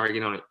 and then you start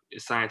getting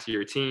assigned to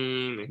your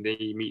team, and then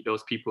you meet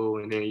those people,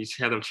 and then you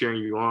have them cheering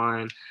you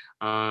on.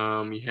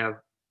 You have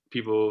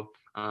people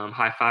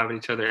high fiving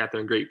each other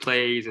after great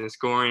plays and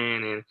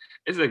scoring, and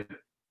it's a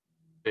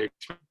big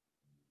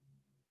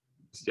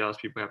jealous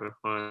people having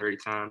fun,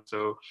 great time.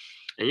 So,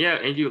 and yeah,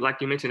 and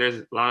like you mentioned, there's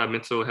a lot of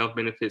mental health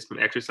benefits from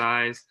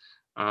exercise,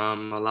 a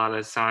lot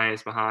of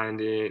science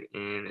behind it,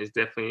 and it's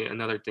definitely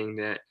another thing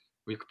that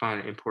we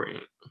find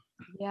important.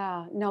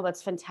 Yeah, no,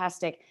 that's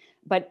fantastic.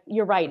 But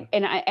you're right. Do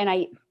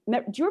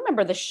you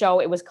remember the show?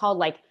 It was called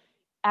like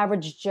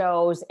Average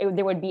Joe's.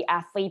 There would be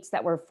athletes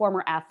that were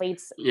former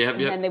athletes, Yep,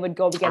 and then yep. they would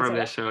go I against remember it.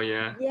 that show.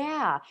 Yeah,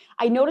 Yeah,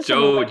 I noticed on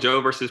your website.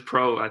 Joe versus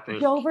Pro. I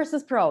think. Joe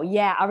versus Pro.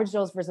 Yeah, Average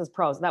Joe's versus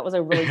Pros. That was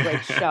a really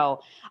great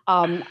show.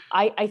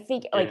 I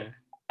think like Yeah.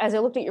 as I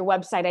looked at your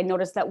website, I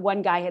noticed that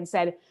one guy had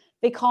said,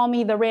 they call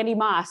me the Randy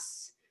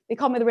Moss. They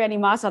call me the Randy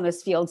Moss on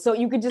this field. So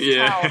you could just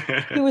tell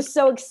he Yeah. was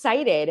so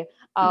excited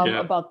Yeah.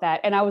 about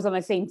that. And I was on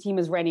the same team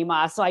as Randy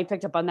Moss. So I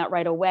picked up on that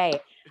right away.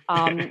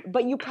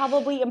 But you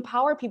probably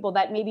empower people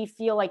that maybe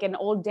feel like an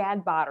old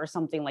dad bod or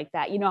something like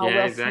that. You know how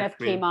Yeah. Will Smith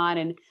came Exactly. on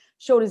and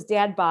showed his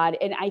dad bod.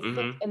 And I think,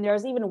 Hmm. and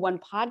there's even one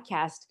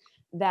podcast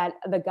that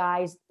the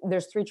guys,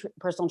 there's three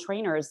personal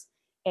trainers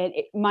and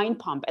Mind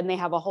Pump, and they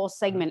have a whole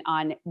segment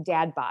on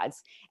dad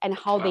bods and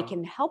how they Wow.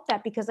 can help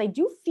that, because I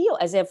do feel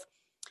as if,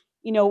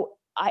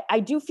 I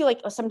do feel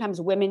like sometimes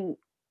women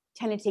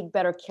tend to take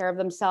better care of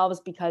themselves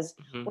because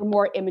Hmm. we're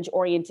more image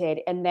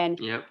oriented, and then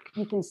Yep.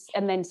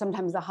 and then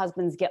sometimes the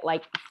husbands get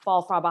like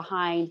fall far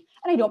behind.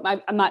 And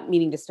I'm not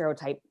meaning to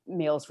stereotype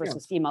males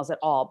versus females at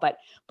all, but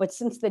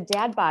since the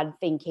dad bod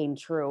thing came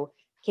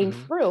Hmm.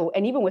 through,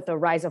 and even with the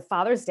rise of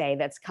Father's Day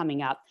that's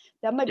coming up,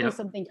 that might be Yep.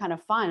 something kind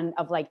of fun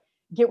of like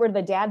get rid of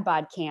the dad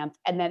bod camp,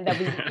 and then that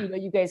we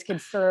you guys could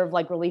serve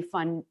like really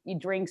fun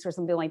drinks or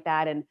something like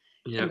that, and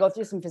Yep. go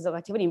through some physical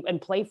activity and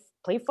play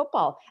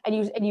football. And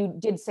you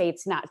did say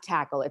it's not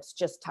tackle, it's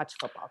just touch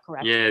football,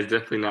 correct? Yeah, it's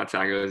definitely not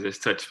tackle. It's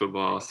just touch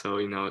football. So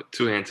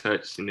two-hand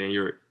touch, and then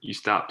you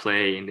stop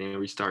play, and then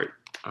restart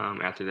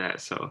after that.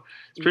 So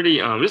it's pretty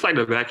just like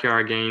the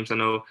backyard games. I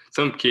know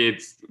some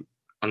kids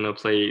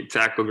played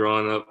tackle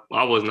growing up.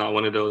 I was not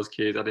one of those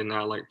kids. I did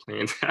not like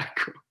playing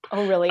tackle.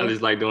 Oh, I really?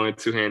 just like doing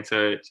two-hand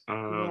touch. I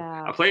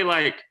Yeah, played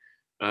like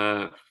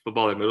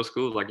football at middle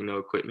school, like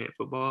equipment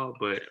football,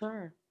 but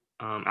sure.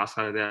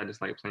 outside of that, I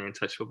just like playing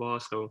touch football.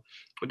 So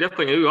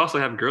we also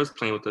have girls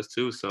playing with us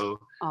too. So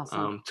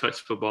Awesome.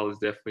 touch football is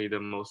definitely the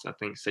most, I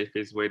think,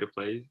 safest way to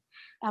play.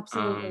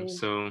 Absolutely.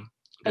 So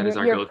that And is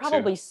our you're go-to.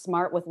 probably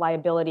smart with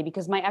liability,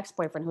 because my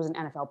ex-boyfriend, who's an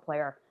NFL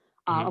player,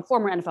 a Hmm.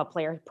 former NFL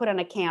player, put on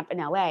a camp in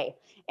LA, Yep.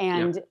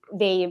 and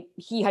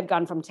he had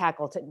gone from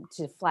tackle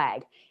to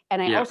flag.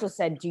 And I Yep. also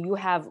said, "Do you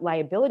have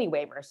liability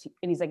waivers?"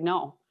 And he's like,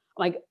 "No."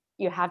 I'm like,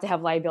 "You have to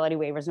have liability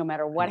waivers no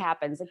matter what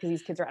happens, because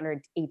these kids are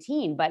under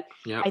 18." But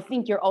Yep. I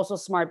think you're also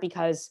smart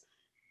because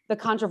the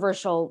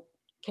controversial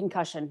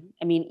concussion.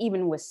 I mean,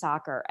 even with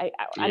soccer, I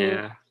mean,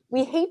 Yeah.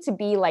 we hate to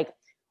be like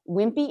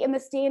wimpy in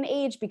this day and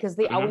age because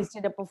they Hmm. always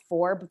did it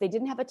before, but they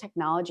didn't have the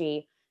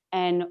technology.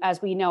 And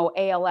as we know,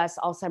 ALS,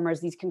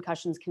 Alzheimer's, these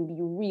concussions can be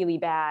really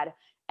bad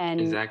and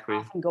Exactly.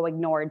 often go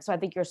ignored. So I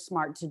think you're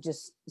smart to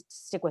just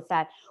stick with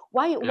that.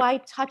 Why Yep. why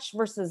touch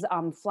versus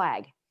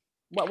flag?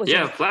 What was your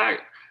Yeah, flag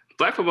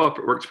football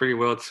works pretty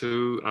well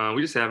too.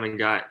 We just haven't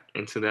got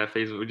into that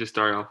phase. We just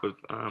started off with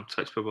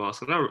touch football,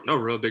 so no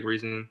real big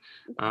reason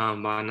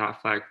why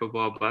not flag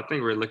football. But I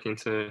think we're looking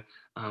to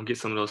get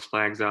some of those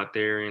flags out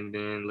there, and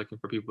then looking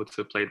for people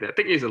to play that. I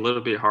think it's a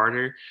little bit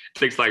harder. It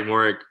takes like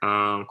more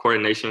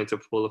coordination to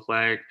pull a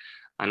flag.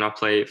 I know I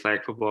played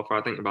flag football for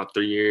I think about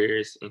 3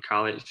 years in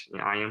college in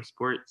IM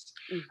sports.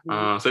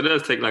 So it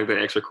does take like the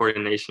extra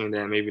coordination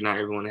that maybe not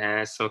everyone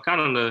has. So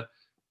kind of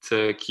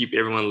to keep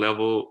everyone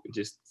level,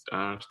 just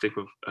stick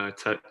with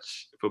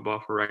touch football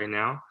for right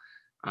now.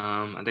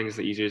 I think it's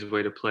the easiest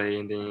way to play,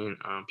 and then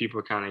people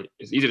are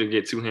it's easier to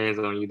get two hands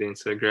on you than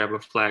to grab a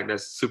flag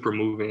that's super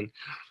moving.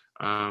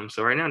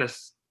 So right now,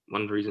 that's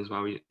one of the reasons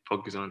why we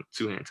focus on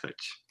two-hand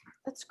touch.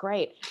 That's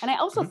great. And I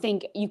also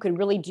think you could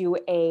really do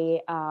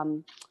a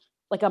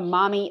like a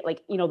mommy,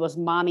 like, you know, those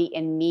mommy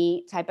and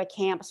me type of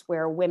camps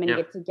where women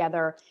get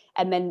together,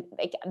 and then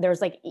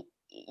there's like,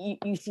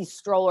 you see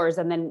strollers,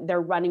 and then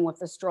they're running with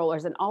the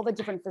strollers and all the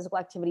different physical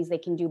activities they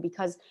can do.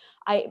 Because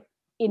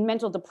in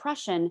mental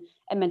depression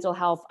and mental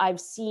health, I've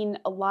seen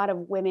a lot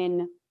of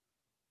women,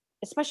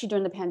 especially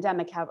during the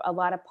pandemic, have a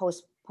lot of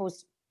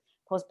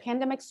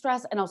post-pandemic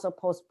stress and also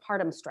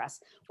postpartum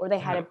stress, where they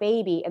had a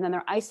baby and then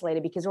they're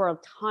isolated, because there were a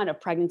ton of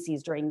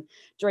pregnancies during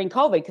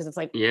COVID, because it's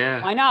like,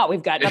 why not?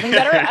 We've got nothing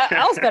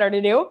else better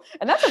to do.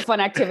 And that's a fun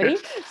activity.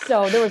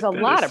 So there was a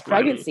lot of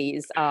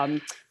pregnancies.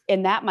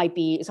 And that might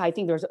be, so I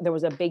think there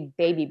was a big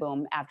baby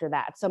boom after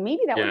that. So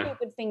maybe that would be a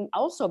good thing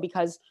also,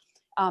 because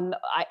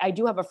I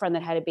do have a friend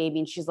that had a baby,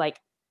 and she's like,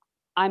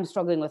 I'm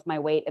struggling with my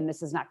weight and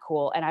this is not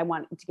cool, and I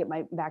want to get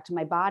back to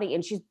my body.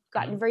 And she's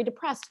gotten very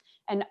depressed.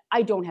 And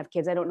I don't have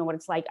kids. I don't know what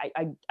it's like.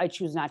 I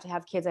choose not to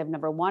have kids. I've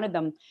never wanted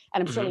them,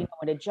 and I'm certainly no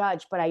one to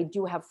judge, but I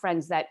do have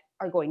friends that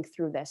are going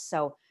through this.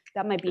 So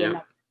that might be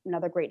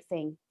another great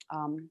thing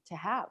to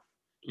have.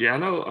 Yeah, I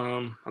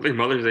know. I think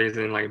Mother's Day is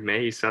in like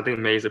May. So I think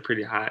May is a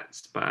pretty hot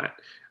spot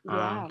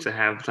to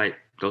have like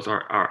those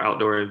are our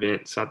outdoor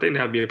events. So I think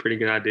that'd be a pretty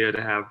good idea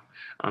to have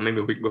maybe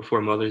a week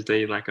before Mother's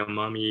Day, like a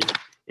mommy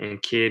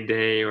and kid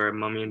day, or a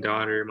mommy and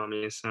daughter,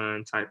 mommy and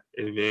son type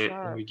event.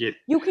 Sure. And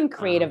you can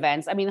create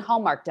events. I mean,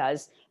 Hallmark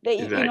does.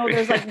 You know,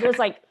 there's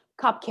like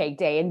cupcake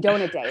day and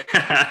donut day.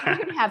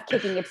 You can have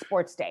kicking it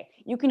sports day.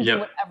 You can do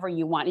whatever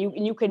you want.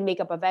 You can make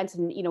up events,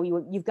 and you know,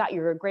 you've got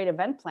your great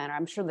event planner.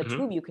 I'm sure the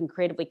two of you can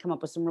creatively come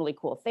up with some really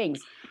cool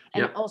things.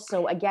 And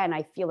also, again,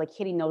 I feel like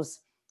hitting those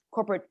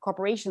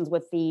corporations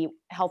with the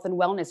health and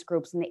wellness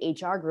groups and the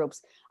HR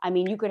groups. I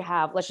mean, you could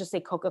have, let's just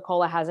say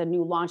Coca-Cola has a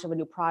new launch of a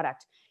new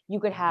product. You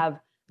could have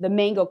the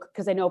mango,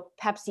 because I know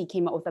Pepsi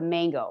came out with a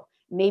mango.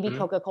 Maybe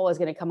Coca-Cola is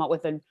going to come out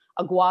with a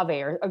guava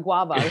or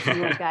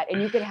something like that.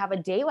 And you could have a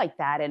day like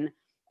that. And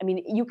I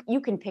mean,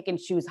 you can pick and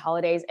choose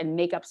holidays and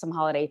make up some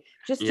holiday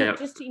just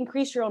to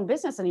increase your own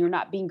business, and you're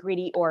not being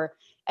greedy or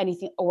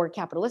anything or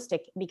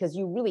capitalistic, because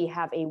you really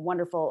have a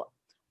wonderful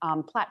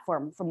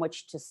platform from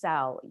which to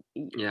sell.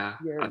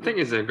 I think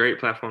it's a great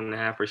platform to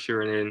have for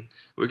sure. And then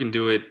we can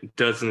do it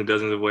dozens and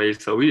dozens of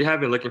ways. So we have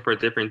been looking for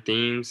different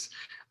themes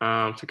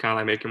to kind of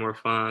like make it more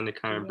fun, to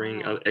kind of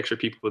bring extra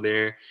people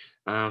there.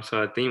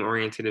 So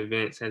theme-oriented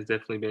events has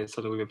definitely been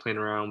something we've been playing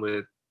around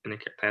with in the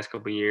past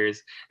couple of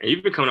years. And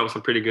you've been coming up with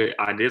some pretty good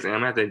ideas. And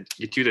I'm going to have to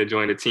get you to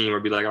join the team or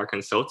be like our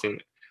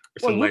consultant or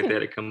something like that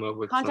to come up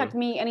with. Contact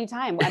me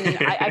anytime. I mean,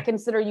 I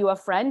consider you a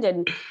friend,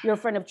 and you're a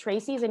friend of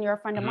Tracy's, and you're a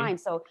friend of mine.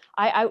 So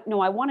I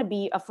want to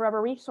be a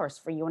forever resource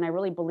for you. And I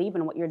really believe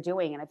in what you're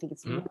doing. And I think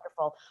it's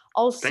wonderful.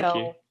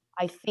 Also,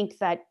 I think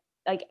that,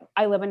 like,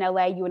 I live in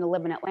LA, you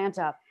live in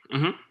Atlanta.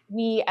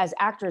 We as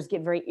actors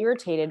get very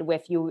irritated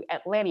with you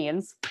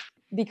Atlanteans,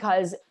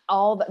 because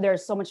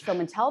there's so much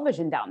film and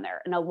television down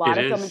there, and a lot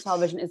of film and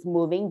television is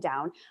moving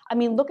down. I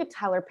mean, look at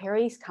Tyler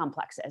Perry's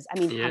complexes. I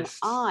mean, come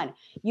on,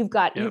 you've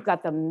got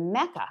the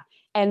Mecca,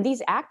 and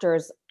these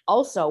actors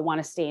also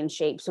want to stay in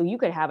shape. So you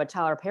could have a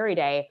Tyler Perry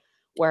day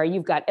where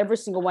you've got every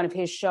single one of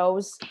his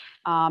shows,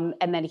 and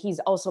then he's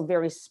also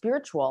very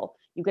spiritual.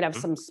 You could have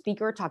some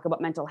speaker talk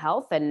about mental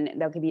health,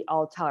 and that could be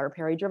all Tyler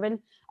Perry driven.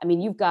 I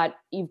mean, you've got,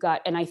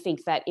 and I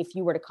think that if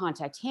you were to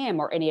contact him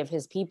or any of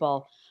his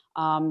people,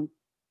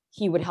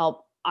 he would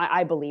help.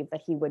 I believe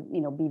that he would,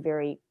 be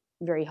very,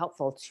 very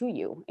helpful to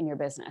you in your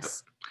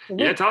business.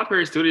 Yeah, Tyler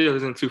Perry Studio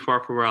isn't too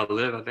far from where I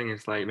live. I think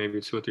it's like maybe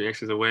 2 or 3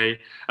 exits away.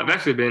 I've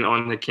actually been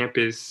on the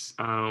campus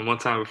one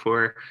time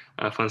before.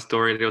 A fun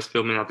story. They was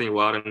filming, I think,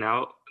 Wild 'N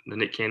Out, the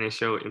Nick Cannon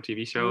show,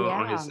 MTV show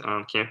on his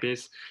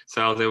campus.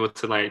 So I was able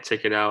to like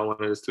check it out,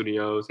 one of the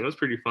studios. It was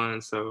pretty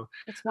fun. So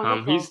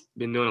he's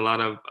been doing a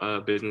lot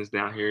of business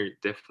down here,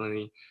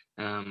 definitely.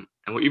 And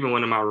even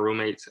one of my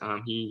roommates,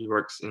 he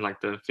works in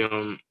like the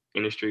film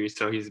industry,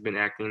 so he's been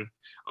acting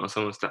on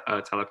some of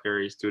Tyler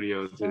Perry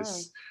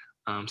Studios'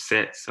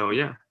 sets. So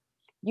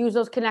use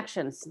those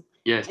connections.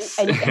 Yes,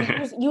 and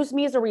use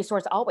me as a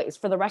resource always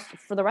for the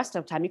rest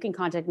of time. You can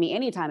contact me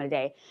any time of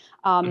day.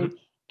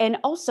 And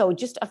also,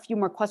 just a few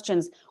more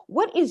questions.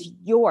 What is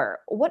your,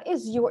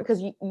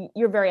 because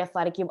you're very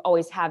athletic, you've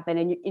always have been,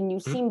 and you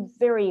seem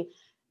very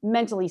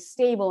mentally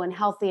stable and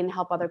healthy and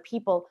help other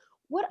people.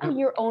 What are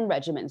your own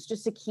regimens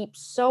just to keep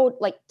so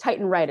like tight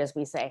and right, as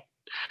we say?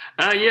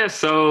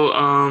 So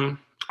I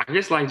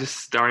guess like just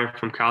starting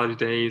from college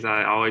days,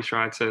 I always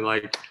try to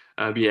like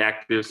be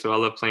active. So I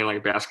love playing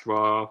like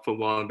basketball,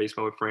 football, and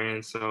baseball with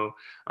friends. So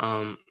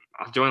I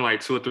joined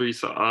like 2 or 3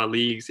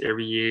 leagues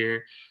every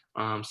year.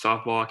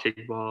 softball,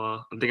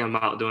 kickball. I think I'm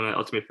out doing an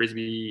ultimate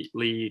frisbee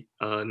league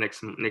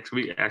next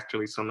week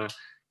actually. So I'm gonna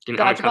get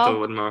out of contact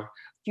Dodgeball? with my Do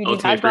you do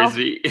ultimate dodgeball?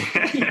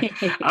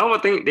 frisbee. I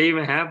don't think they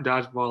even have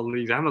dodgeball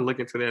leagues. I'm gonna look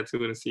into that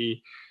too to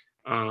see.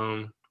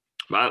 Um,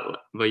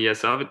 but yeah,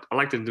 so I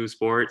like to do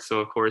sports. So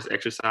of course,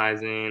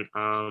 exercising.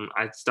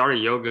 I started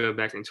yoga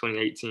back in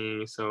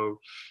 2018. So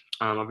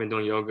I've been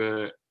doing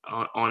yoga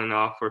on and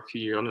off for a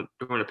few years.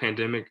 During the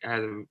pandemic, I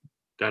haven't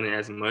done it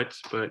as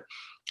much, but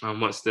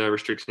once the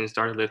restrictions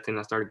started lifting,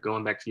 I started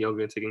going back to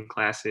yoga, taking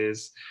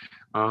classes.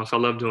 So I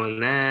love doing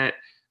that.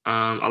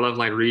 I love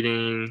like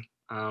reading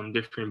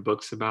different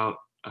books about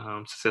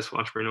successful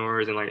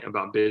entrepreneurs and like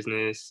about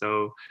business.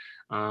 So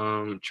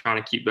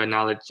trying to keep that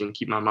knowledge and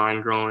keep my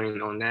mind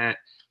growing on that.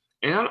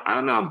 And I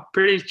don't know, I'm a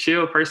pretty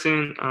chill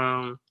person.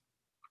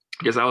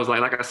 Because I was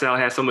like I said, I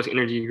had so much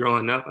energy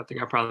growing up. I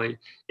think I probably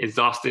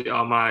exhausted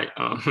all my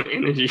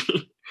energy.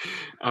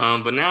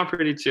 But now I'm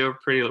pretty chill,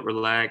 pretty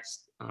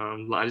relaxed.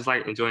 I just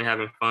like enjoying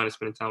having fun and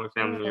spending time with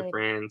family and Good.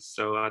 friends.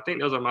 So I think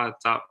those are my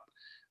top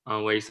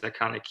ways to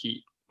kind of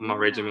keep my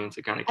regimen,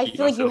 to kind of I keep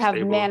feel like you myself have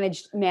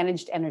stable.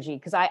 managed energy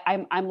because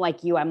I'm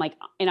like you. I'm like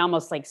in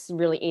almost like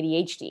really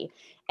ADHD,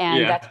 and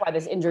Yeah. that's why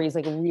this injury is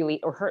like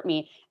really or hurt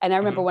me. And I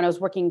remember Mhm. when I was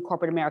working in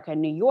corporate America in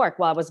New York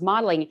while I was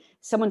modeling,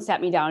 someone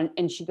sat me down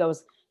and she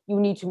goes, "You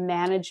need to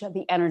manage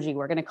the energy.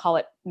 We're going to call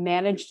it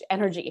managed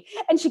energy."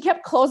 And she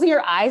kept closing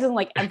her eyes and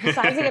like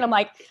emphasizing it. I'm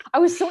like, I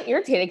was so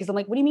irritated because I'm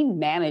like, what do you mean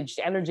managed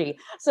energy?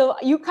 So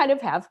you kind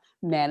of have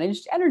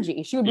managed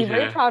energy. She would be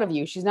very Yeah. proud of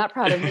you. She's not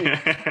proud of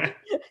me.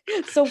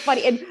 So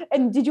funny.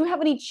 And did you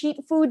have any cheat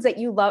foods that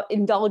you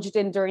indulged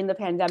in during the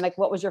pandemic?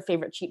 What was your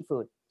favorite cheat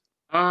food?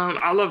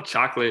 I love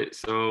chocolate,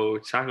 so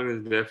chocolate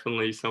is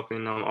definitely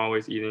something I'm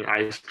always eating.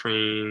 Ice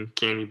cream,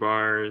 candy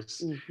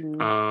bars.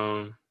 Mm-hmm.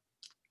 Um,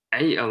 I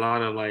ate a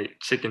lot of like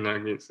chicken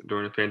nuggets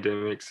during the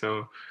pandemic,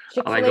 so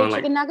I like Chick-fil-A going like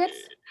chicken nuggets?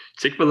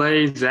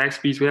 Chick-fil-A,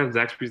 Zaxby's. We have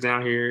Zaxby's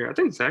down here. I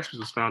think Zaxby's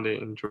was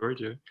founded in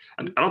Georgia.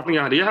 I don't think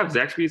do you have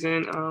Zaxby's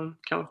in I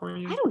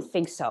California? don't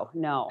think so.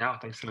 No. I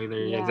don't think so either.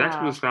 Yeah, Zaxby's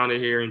Yeah. was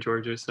founded here in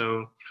Georgia,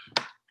 so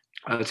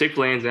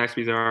Chick-fil-A and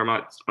Zaxby's are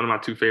one of my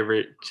two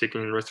favorite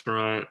chicken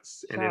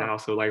restaurants, and then I Sure.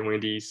 also like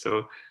Wendy's. So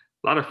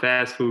a lot of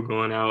fast food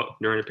going out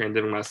during the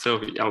pandemic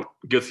myself. I'm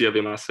guilty of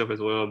it myself as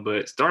well,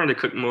 but starting to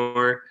cook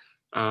more,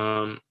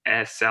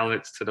 add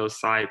salads to those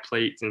side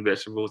plates and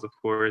vegetables, of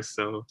course.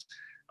 So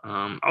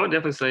I would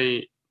definitely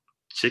say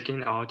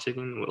chicken, all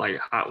chicken with like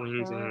hot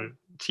wings Sure. and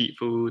cheap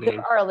food There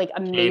and are like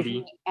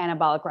amazing candy.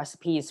 anabolic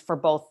recipes for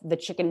both the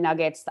chicken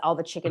nuggets, all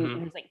the chicken, Hmm.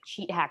 there's like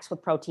cheat hacks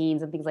with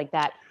proteins and things like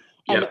that.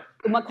 And Yep.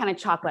 what kind of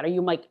chocolate? Are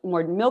you like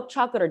more milk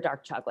chocolate or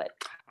dark chocolate?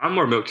 I'm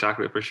more milk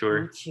chocolate for Me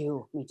sure.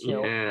 too. Me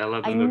too. Yeah, I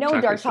love the I milk know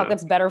chocolate dark stuff.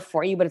 chocolate's better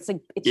for you, but it's like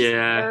it's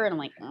Yeah, sweeter, and I'm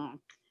like, oh,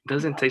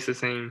 doesn't taste the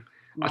same.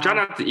 I try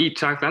no. not to eat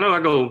chocolate. I know I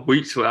go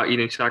weeks without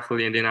eating chocolate,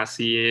 and then I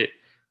see it,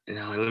 and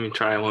I'm like, let me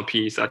try one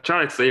piece. I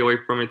try to stay away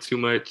from it too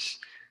much.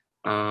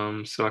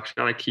 So I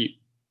try to keep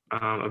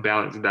a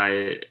balanced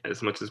diet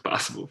as much as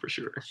possible for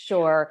sure.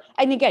 Sure.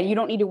 And again, you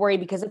don't need to worry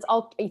because it's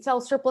all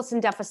surplus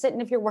and deficit.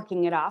 And if you're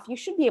working it off, you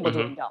should be able to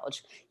Hmm.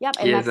 indulge. Yep.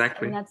 And Yeah, that's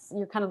exactly.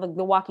 you're kind of like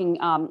the walking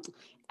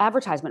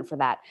advertisement for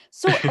that.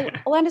 So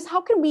Alandis, how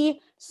can we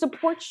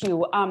support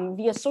you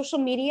via social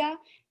media?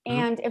 Hmm.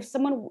 And if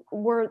someone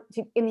were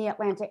in the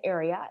Atlanta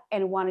area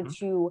and wanted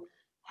to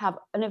have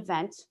an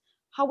event,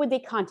 how would they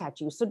contact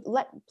you? So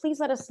please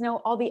let us know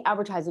all the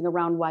advertising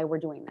around why we're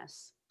doing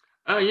this.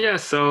 Yeah,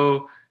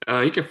 so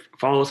you can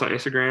follow us on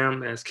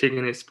Instagram as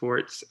Kicking It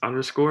Sports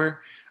 _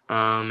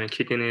 and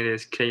Kicking It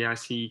is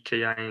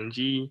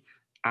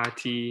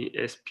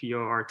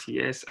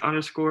KICKINGITSPORTS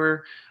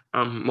 _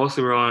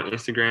 Mostly we're on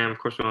Instagram. Of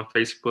course, we're on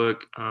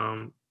Facebook,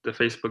 the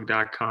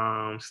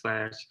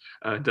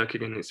facebook.com/the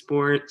Kicking It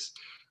Sports.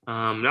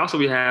 And also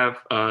we have,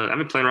 I've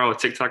been playing around with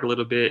TikTok a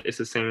little bit. It's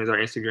the same as our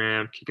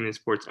Instagram, Kicking It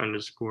Sports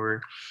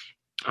 _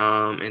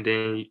 and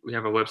then we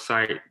have a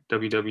website,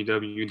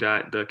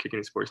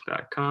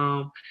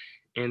 www.thekickinitsports.com.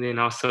 And then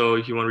also,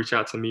 if you want to reach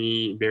out to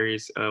me,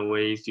 various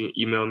ways, you can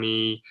email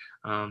me,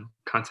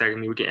 contact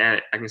me.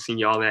 I can send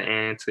you all that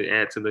and to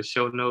add to the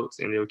show notes.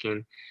 And then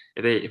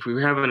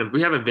we have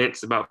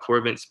events, about 4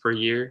 events per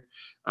year.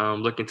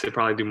 Looking to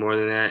probably do more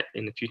than that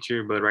in the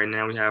future. But right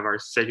now we have our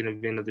second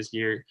event of this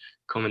year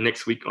coming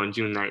next week on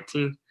June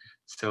 19th.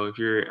 So if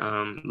you're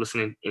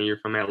listening and you're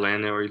from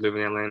Atlanta or you live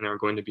in Atlanta or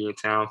going to be in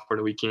town for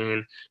the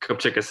weekend, come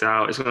check us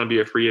out. It's going to be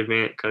a free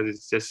event because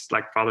it's just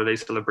like Father's Day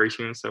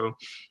celebration. So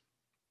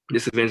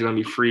this event is going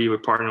to be free. We're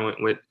partnering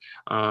with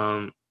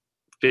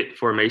Fit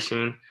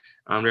Formation.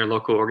 They're a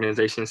local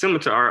organization similar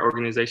to our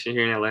organization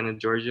here in Atlanta,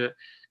 Georgia.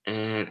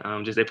 And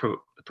they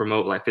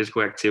promote like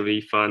physical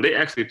activity, fun. They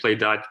actually play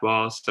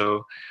dodgeball.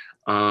 So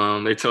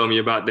they told me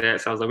about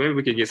that. So I was like, maybe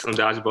we could get some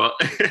dodgeball.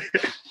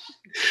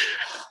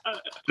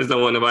 Just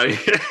don't want nobody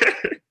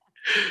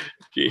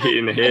get hit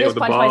in the I head just with the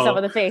punched myself in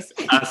ball. the face.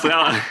 I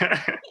saw.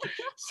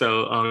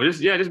 So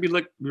just be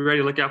ready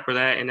to look out for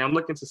that. And I'm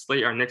looking to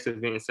slate our next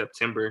event in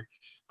September.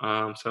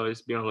 So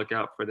just be on the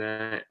lookout for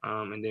that.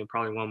 And then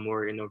probably one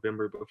more in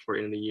November before the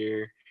end of the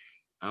year.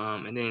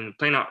 and then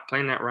playing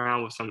that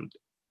around with some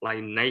like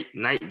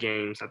night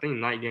games. I think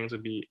night games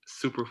would be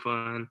super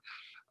fun.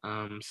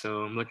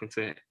 So I'm looking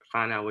to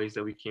find out ways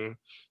that we can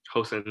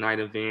host a night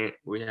event.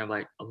 We have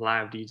like a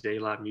live DJ,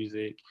 live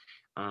music,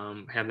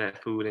 have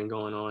that food and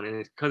going on.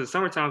 And because the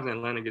summertime in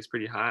Atlanta gets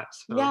pretty hot.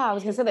 So. Yeah, I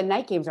was gonna say the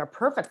night games are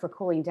perfect for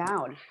cooling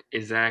down.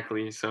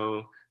 Exactly.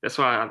 So that's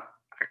why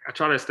I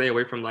try to stay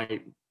away from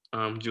like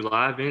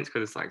July events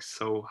because it's like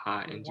so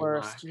hot in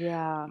July.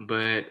 Yeah.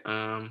 But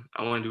I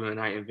want to do a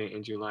night event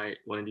in July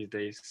one of these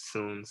days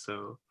soon.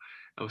 So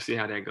we'll see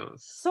how that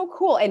goes. So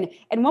cool. And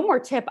one more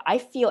tip, I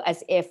feel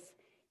as if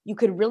you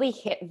could really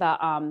hit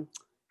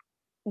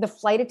the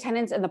flight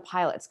attendants and the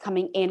pilots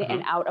coming in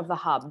and out of the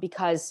hub,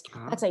 because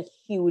that's a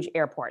huge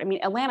airport. I mean,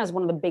 Atlanta is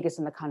one of the biggest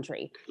in the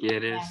country. Yeah,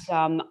 it is.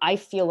 And I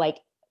feel like,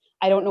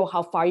 I don't know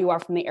how far you are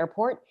from the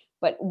airport,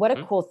 but what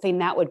a cool thing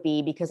that would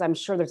be, because I'm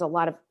sure there's a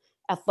lot of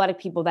athletic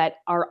people that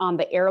are on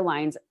the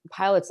airlines,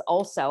 pilots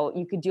also.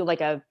 You could do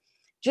like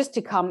just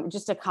to come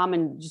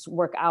and just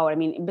work out. I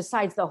mean,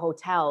 besides the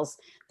hotels,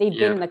 they've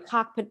been in the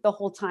cockpit the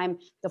whole time.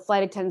 The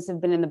flight attendants have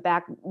been in the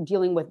back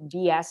dealing with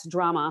BS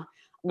drama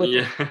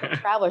with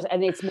travelers,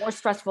 and it's more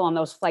stressful on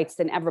those flights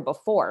than ever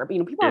before.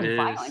 But, people are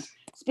violent.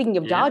 Speaking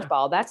of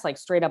dodgeball, that's like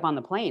straight up on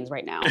the planes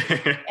right now.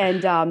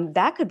 And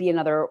that could be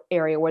another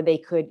area where they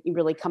could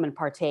really come and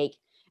partake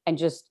and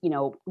just,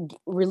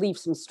 relieve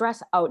some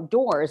stress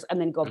outdoors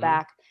and then go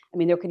back. I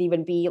mean, there could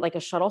even be like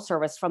a shuttle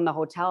service from the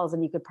hotels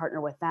and you could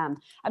partner with them.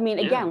 I mean,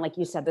 again, like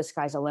you said, the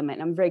sky's the limit.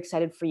 And I'm very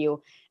excited for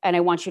you. And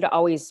I want you to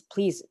always,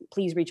 please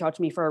reach out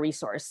to me for a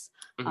resource.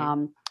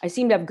 I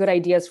seem to have good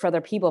ideas for other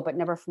people, but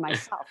never for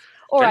myself.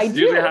 Or that's I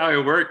do. usually how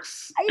it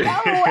works.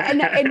 I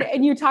know.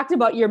 And you talked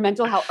about your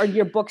mental health, or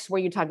your books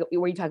where you talk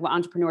about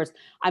entrepreneurs.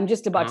 I'm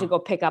just about to go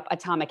pick up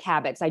Atomic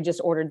Habits. I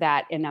just ordered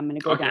that, and I'm going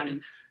to go down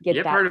and get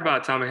that. I've heard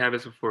about Atomic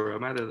Habits before. I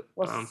might have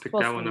picked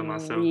that one up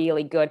myself.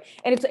 Really good,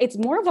 and it's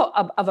more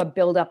of a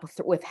build up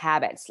with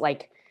habits.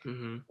 Like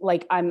I'm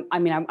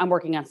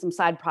working on some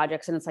side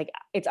projects, and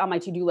it's on my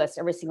to-do list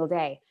every single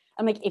day.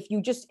 I'm like, if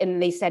you just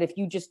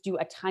do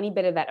a tiny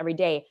bit of that every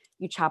day,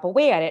 you chop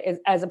away at it,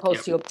 as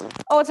opposed to,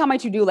 it's on my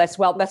to-do list.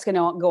 Well, that's going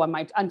to go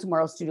on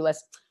tomorrow's to-do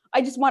list.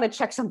 I just want to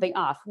check something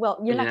off. Well,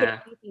 you're not getting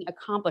anything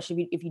accomplished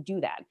if you do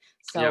that.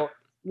 So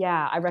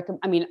I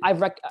recommend.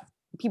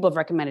 People have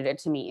recommended it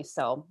to me,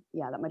 so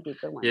that might be a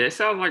good one. Yeah, it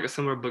sounds like a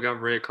similar book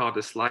I've read called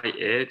The Slight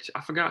Edge.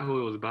 I forgot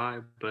who it was by,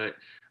 but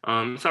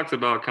it talks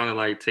about kind of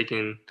like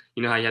taking,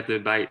 how you have to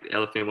bite the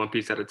elephant one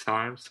piece at a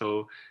time.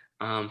 So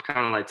kind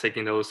of like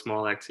taking those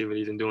small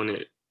activities and doing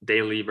it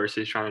daily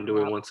versus trying to do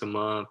it once a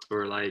month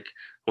or like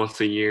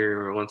once a year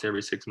or once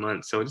every 6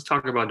 months. So just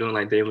talk about doing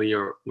like daily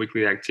or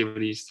weekly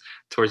activities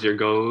towards your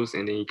goals,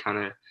 and then you kind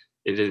of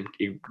it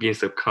begins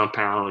to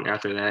compound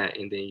after that,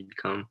 and then you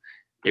become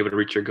able to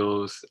reach your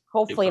goals.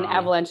 Hopefully an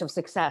avalanche of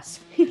success.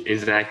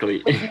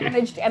 Exactly. With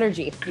managed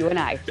energy, you and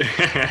I.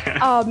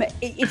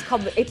 It's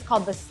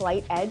called The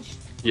Slight Edge.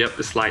 Yep,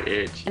 The Slight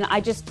Edge. And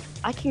I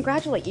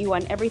congratulate you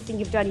on everything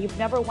you've done. You've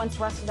never once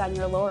rested on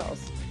your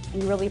laurels.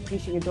 And really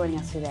appreciate you joining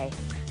us today.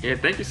 Yeah,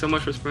 thank you so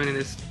much for spending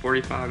this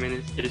 45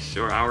 minutes-ish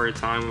or hour of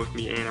time with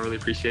me, and I really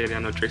appreciate it. I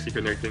know Tracy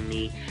connected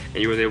me,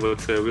 and you were able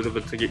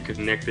to get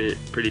connected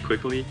pretty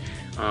quickly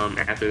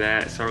after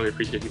that. So I really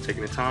appreciate you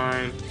taking the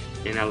time,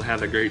 and I'll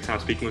have a great time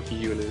speaking with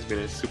you, and it's been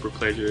a super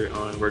pleasure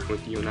working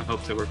with you, and I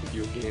hope to work with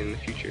you again in the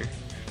future.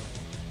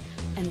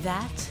 And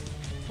that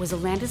was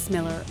Alandis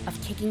Miller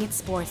of Kicking It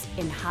Sports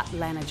in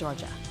Hotlanta,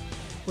 Georgia,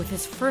 with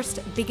his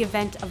first big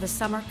event of the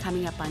summer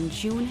coming up on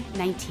June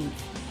 19th.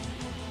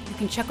 You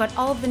can check out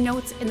all of the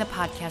notes in the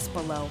podcast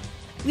below.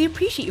 We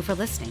appreciate you for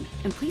listening,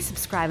 and please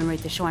subscribe and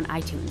rate the show on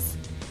iTunes.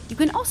 You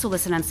can also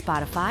listen on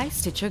Spotify,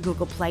 Stitcher,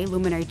 Google Play,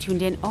 Luminary,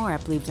 TuneIn, or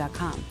at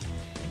Believe.com.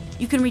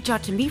 You can reach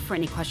out to me for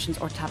any questions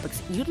or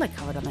topics you'd like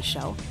covered on the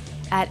show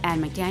at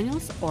Ann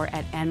McDaniels or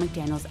at Ann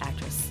McDaniels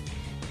Actress.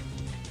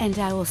 And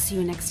I will see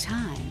you next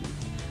time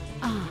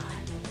on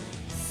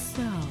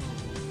SoCal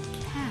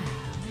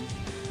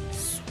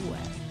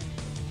Sweat.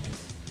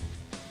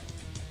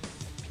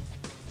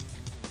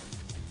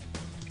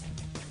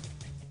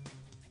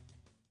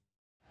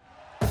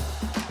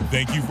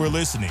 Thank you for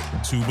listening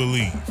to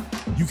Believe.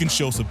 You can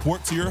show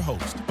support to your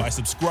host by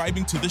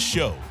subscribing to the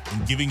show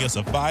and giving us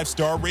a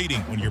 5-star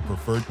rating on your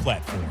preferred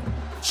platform.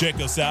 Check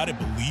us out at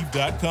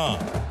Believe.com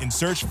and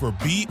search for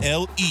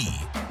BLEAV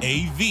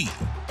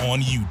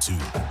on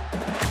YouTube.